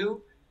best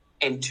you,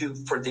 and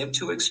for them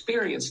to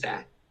experience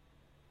that,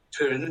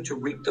 to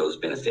reap those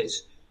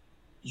benefits,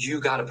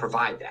 you got to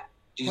provide that.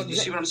 Do you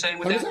see what I'm saying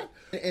with 100%. that?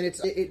 And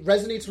it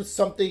resonates with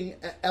something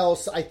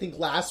else I think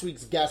last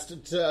week's guest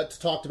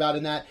talked about,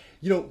 in that,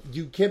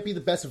 you can't be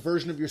the best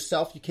version of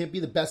yourself. You can't be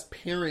the best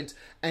parent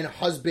and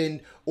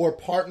husband or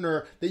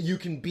partner that you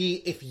can be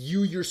if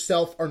you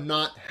yourself are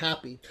not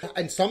happy.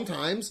 And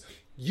sometimes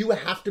you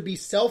have to be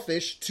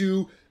selfish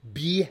to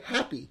be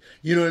happy.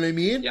 You know what I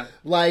mean? Yeah.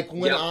 Like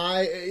when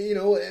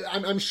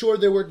I'm sure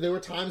there were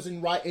times in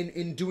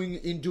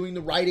doing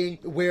the writing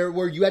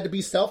where you had to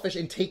be selfish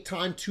and take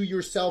time to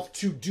yourself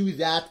to do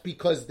that,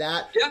 because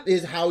that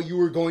is how you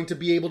were going to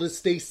be able to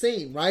stay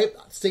sane, right?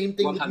 Same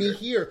thing 100. with me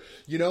here.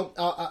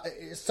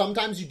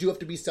 Sometimes you do have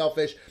to be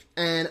selfish.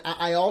 And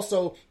I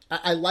also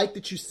like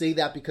that you say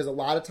that, because a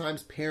lot of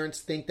times parents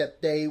think that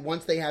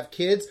once they have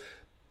kids,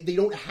 they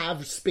don't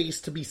have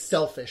space to be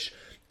selfish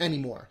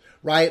anymore,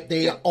 right?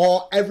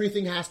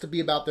 Everything has to be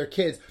about their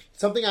kids.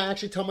 Something I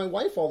actually tell my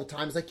wife all the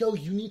time is like, yo,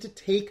 you need to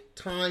take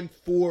time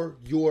for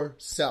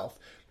yourself.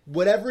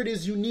 Whatever it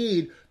is you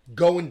need,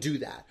 go and do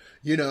that,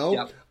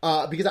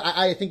 because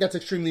I think that's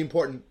extremely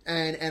important.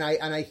 And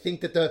I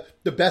think that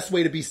the best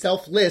way to be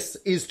selfless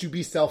is to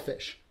be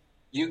selfish.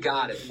 You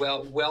got it.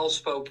 Well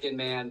spoken,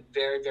 man.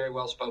 Very, very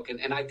well spoken.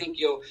 And I think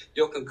you'll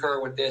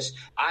concur with this.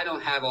 I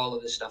don't have all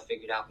of this stuff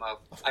figured out, Mo.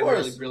 I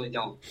really, really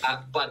don't.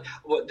 But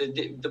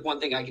the one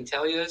thing I can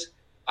tell you is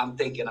I'm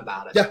thinking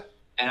about it. Yeah.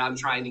 And I'm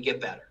trying to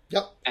get better.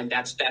 Yep. And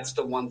that's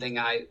the one thing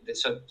I'm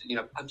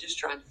just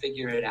trying to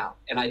figure it out.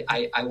 And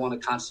I want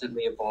to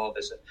constantly evolve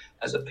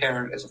as a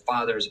parent, as a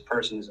father, as a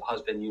person, as a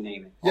husband, you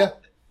name it. Yeah.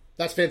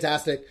 That's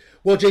fantastic.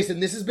 Well, Jason,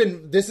 this has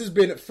been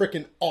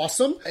freaking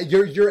awesome.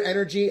 Your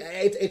energy,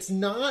 it's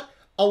not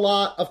a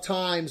lot of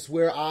times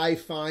where I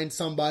find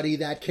somebody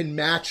that can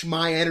match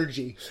my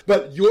energy,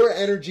 but your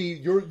energy,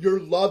 your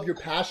love, your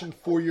passion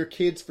for your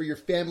kids, for your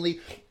family,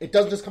 it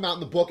doesn't just come out in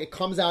the book. It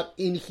comes out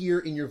in here,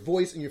 in your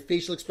voice, in your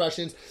facial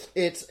expressions.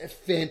 It's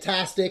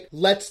fantastic.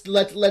 Let's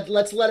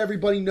let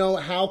everybody know,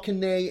 how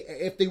can they,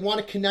 if they want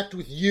to connect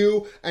with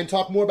you and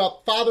talk more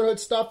about fatherhood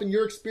stuff and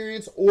your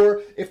experience,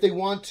 or if they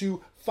want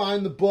to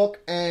find the book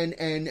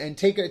and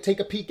take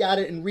a peek at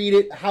it and read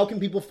it, how can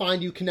people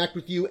find you, connect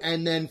with you,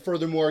 and then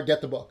furthermore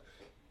get the book?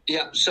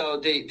 Yeah, so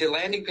the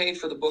landing page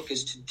for the book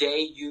is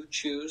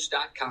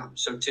todayyouchoose.com.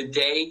 So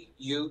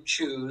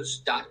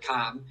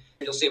todayyouchoose.com.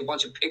 You'll see a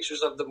bunch of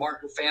pictures of the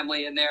Martin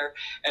family in there,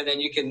 and then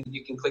you can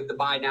click the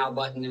buy now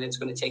button, and it's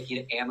going to take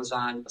you to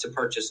Amazon to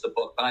purchase the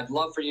book. But I'd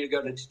love for you to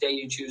go to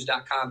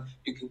todayyouchoose.com.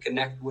 You can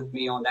connect with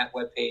me on that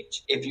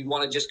webpage. If you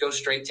want to just go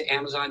straight to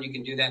Amazon, you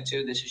can do that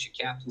too. This is your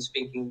captain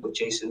speaking with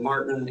Jason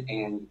Martin,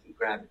 and you can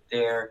grab it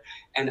there.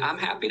 And I'm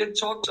happy to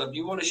talk. So if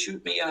you want to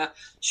shoot me an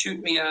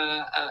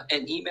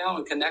email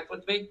and connect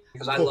with me,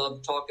 because I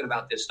love talking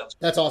about this stuff.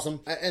 That's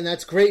awesome. And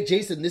that's great.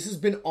 Jason, this has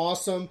been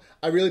awesome.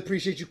 I really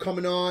appreciate you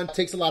coming on. It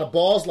takes a lot of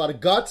balls, a lot of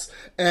guts,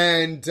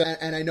 and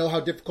I know how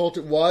difficult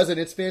it was, and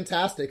it's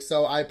fantastic.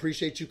 So I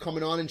appreciate you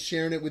coming on and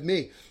sharing it with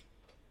me.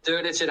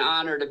 Dude, it's an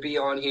honor to be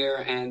on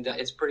here, and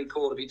it's pretty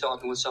cool to be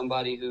talking with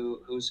somebody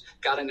who's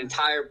got an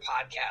entire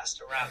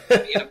podcast around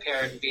being a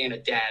parent and being a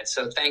dad.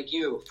 So thank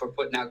you for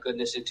putting out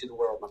goodness into the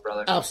world, my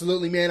brother.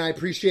 Absolutely, man. I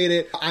appreciate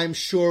it. I'm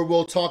sure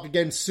we'll talk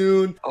again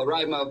soon. All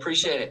right, Mo.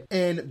 Appreciate it.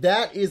 And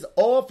that is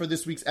all for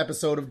this week's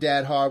episode of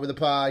Dad Hard with a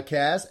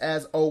Podcast.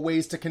 As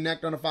always, to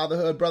connect on a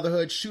fatherhood,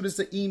 brotherhood, shoot us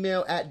an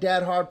email at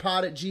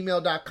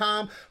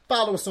dadhardpod@gmail.com.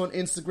 Follow us on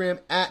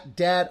Instagram at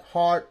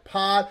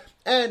dadhardpod.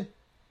 And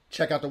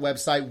check out the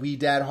website,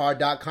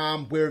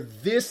 wedadhard.com, where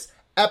this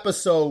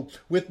episode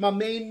with my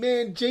main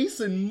man,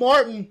 Jason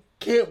Martin,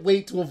 can't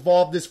wait to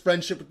evolve this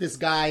friendship with this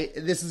guy.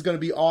 This is going to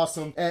be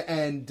awesome,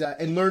 and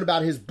learn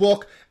about his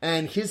book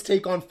and his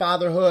take on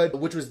fatherhood,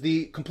 which was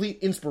the complete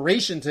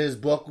inspiration to his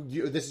book.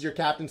 This is Your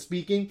Captain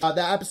Speaking. That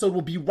episode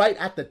will be right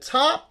at the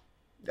top,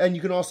 and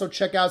you can also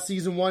check out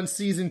season 1,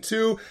 season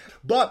 2.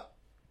 But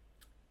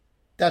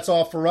that's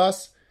all for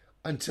us.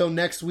 Until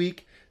next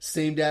week,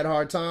 same dad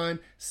hard time,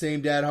 same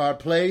dad hard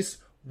place.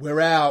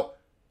 We're out.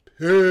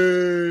 Peace.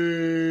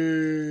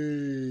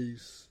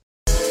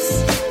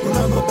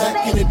 Remember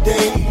back in the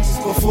days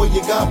before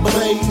you got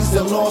blazed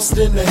and lost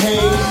in the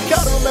haze.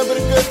 Gotta remember the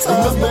good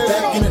times. Remember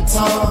back in the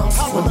times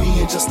when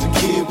being just a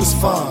kid was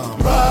fun.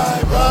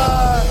 Right.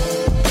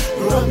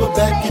 Remember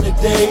back in the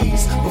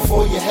days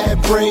before you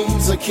had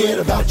brains or cared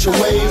about your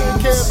ways.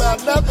 Care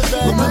about nothing,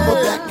 man. Remember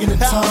back in the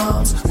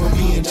times when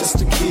being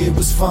just a kid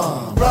was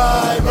fun.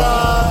 Right.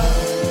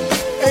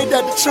 Ain't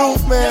that the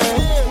truth, man?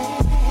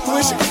 I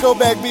wish I could go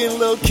back being a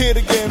little kid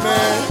again,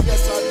 man.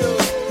 Yes, I do.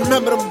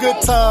 Remember them good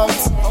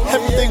times.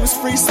 Everything was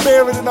free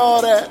spirit and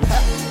all that.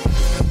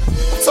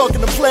 I'm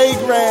talking the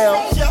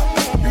playground.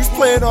 You was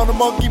playing on the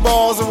monkey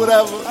balls or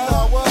whatever.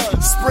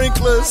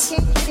 Sprinklers,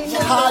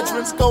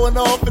 hydrants going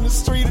off in the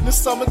street in the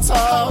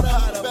summertime.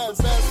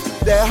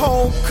 That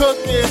home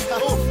cooking.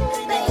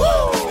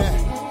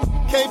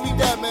 Can't beat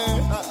that,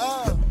 man.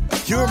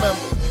 You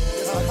remember.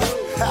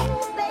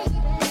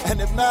 And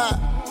if not,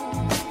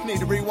 you need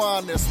to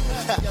rewind this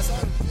one.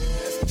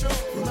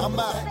 I'm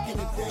out.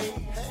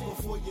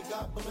 Before you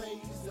got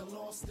blazed and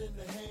lost in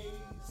the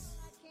haze.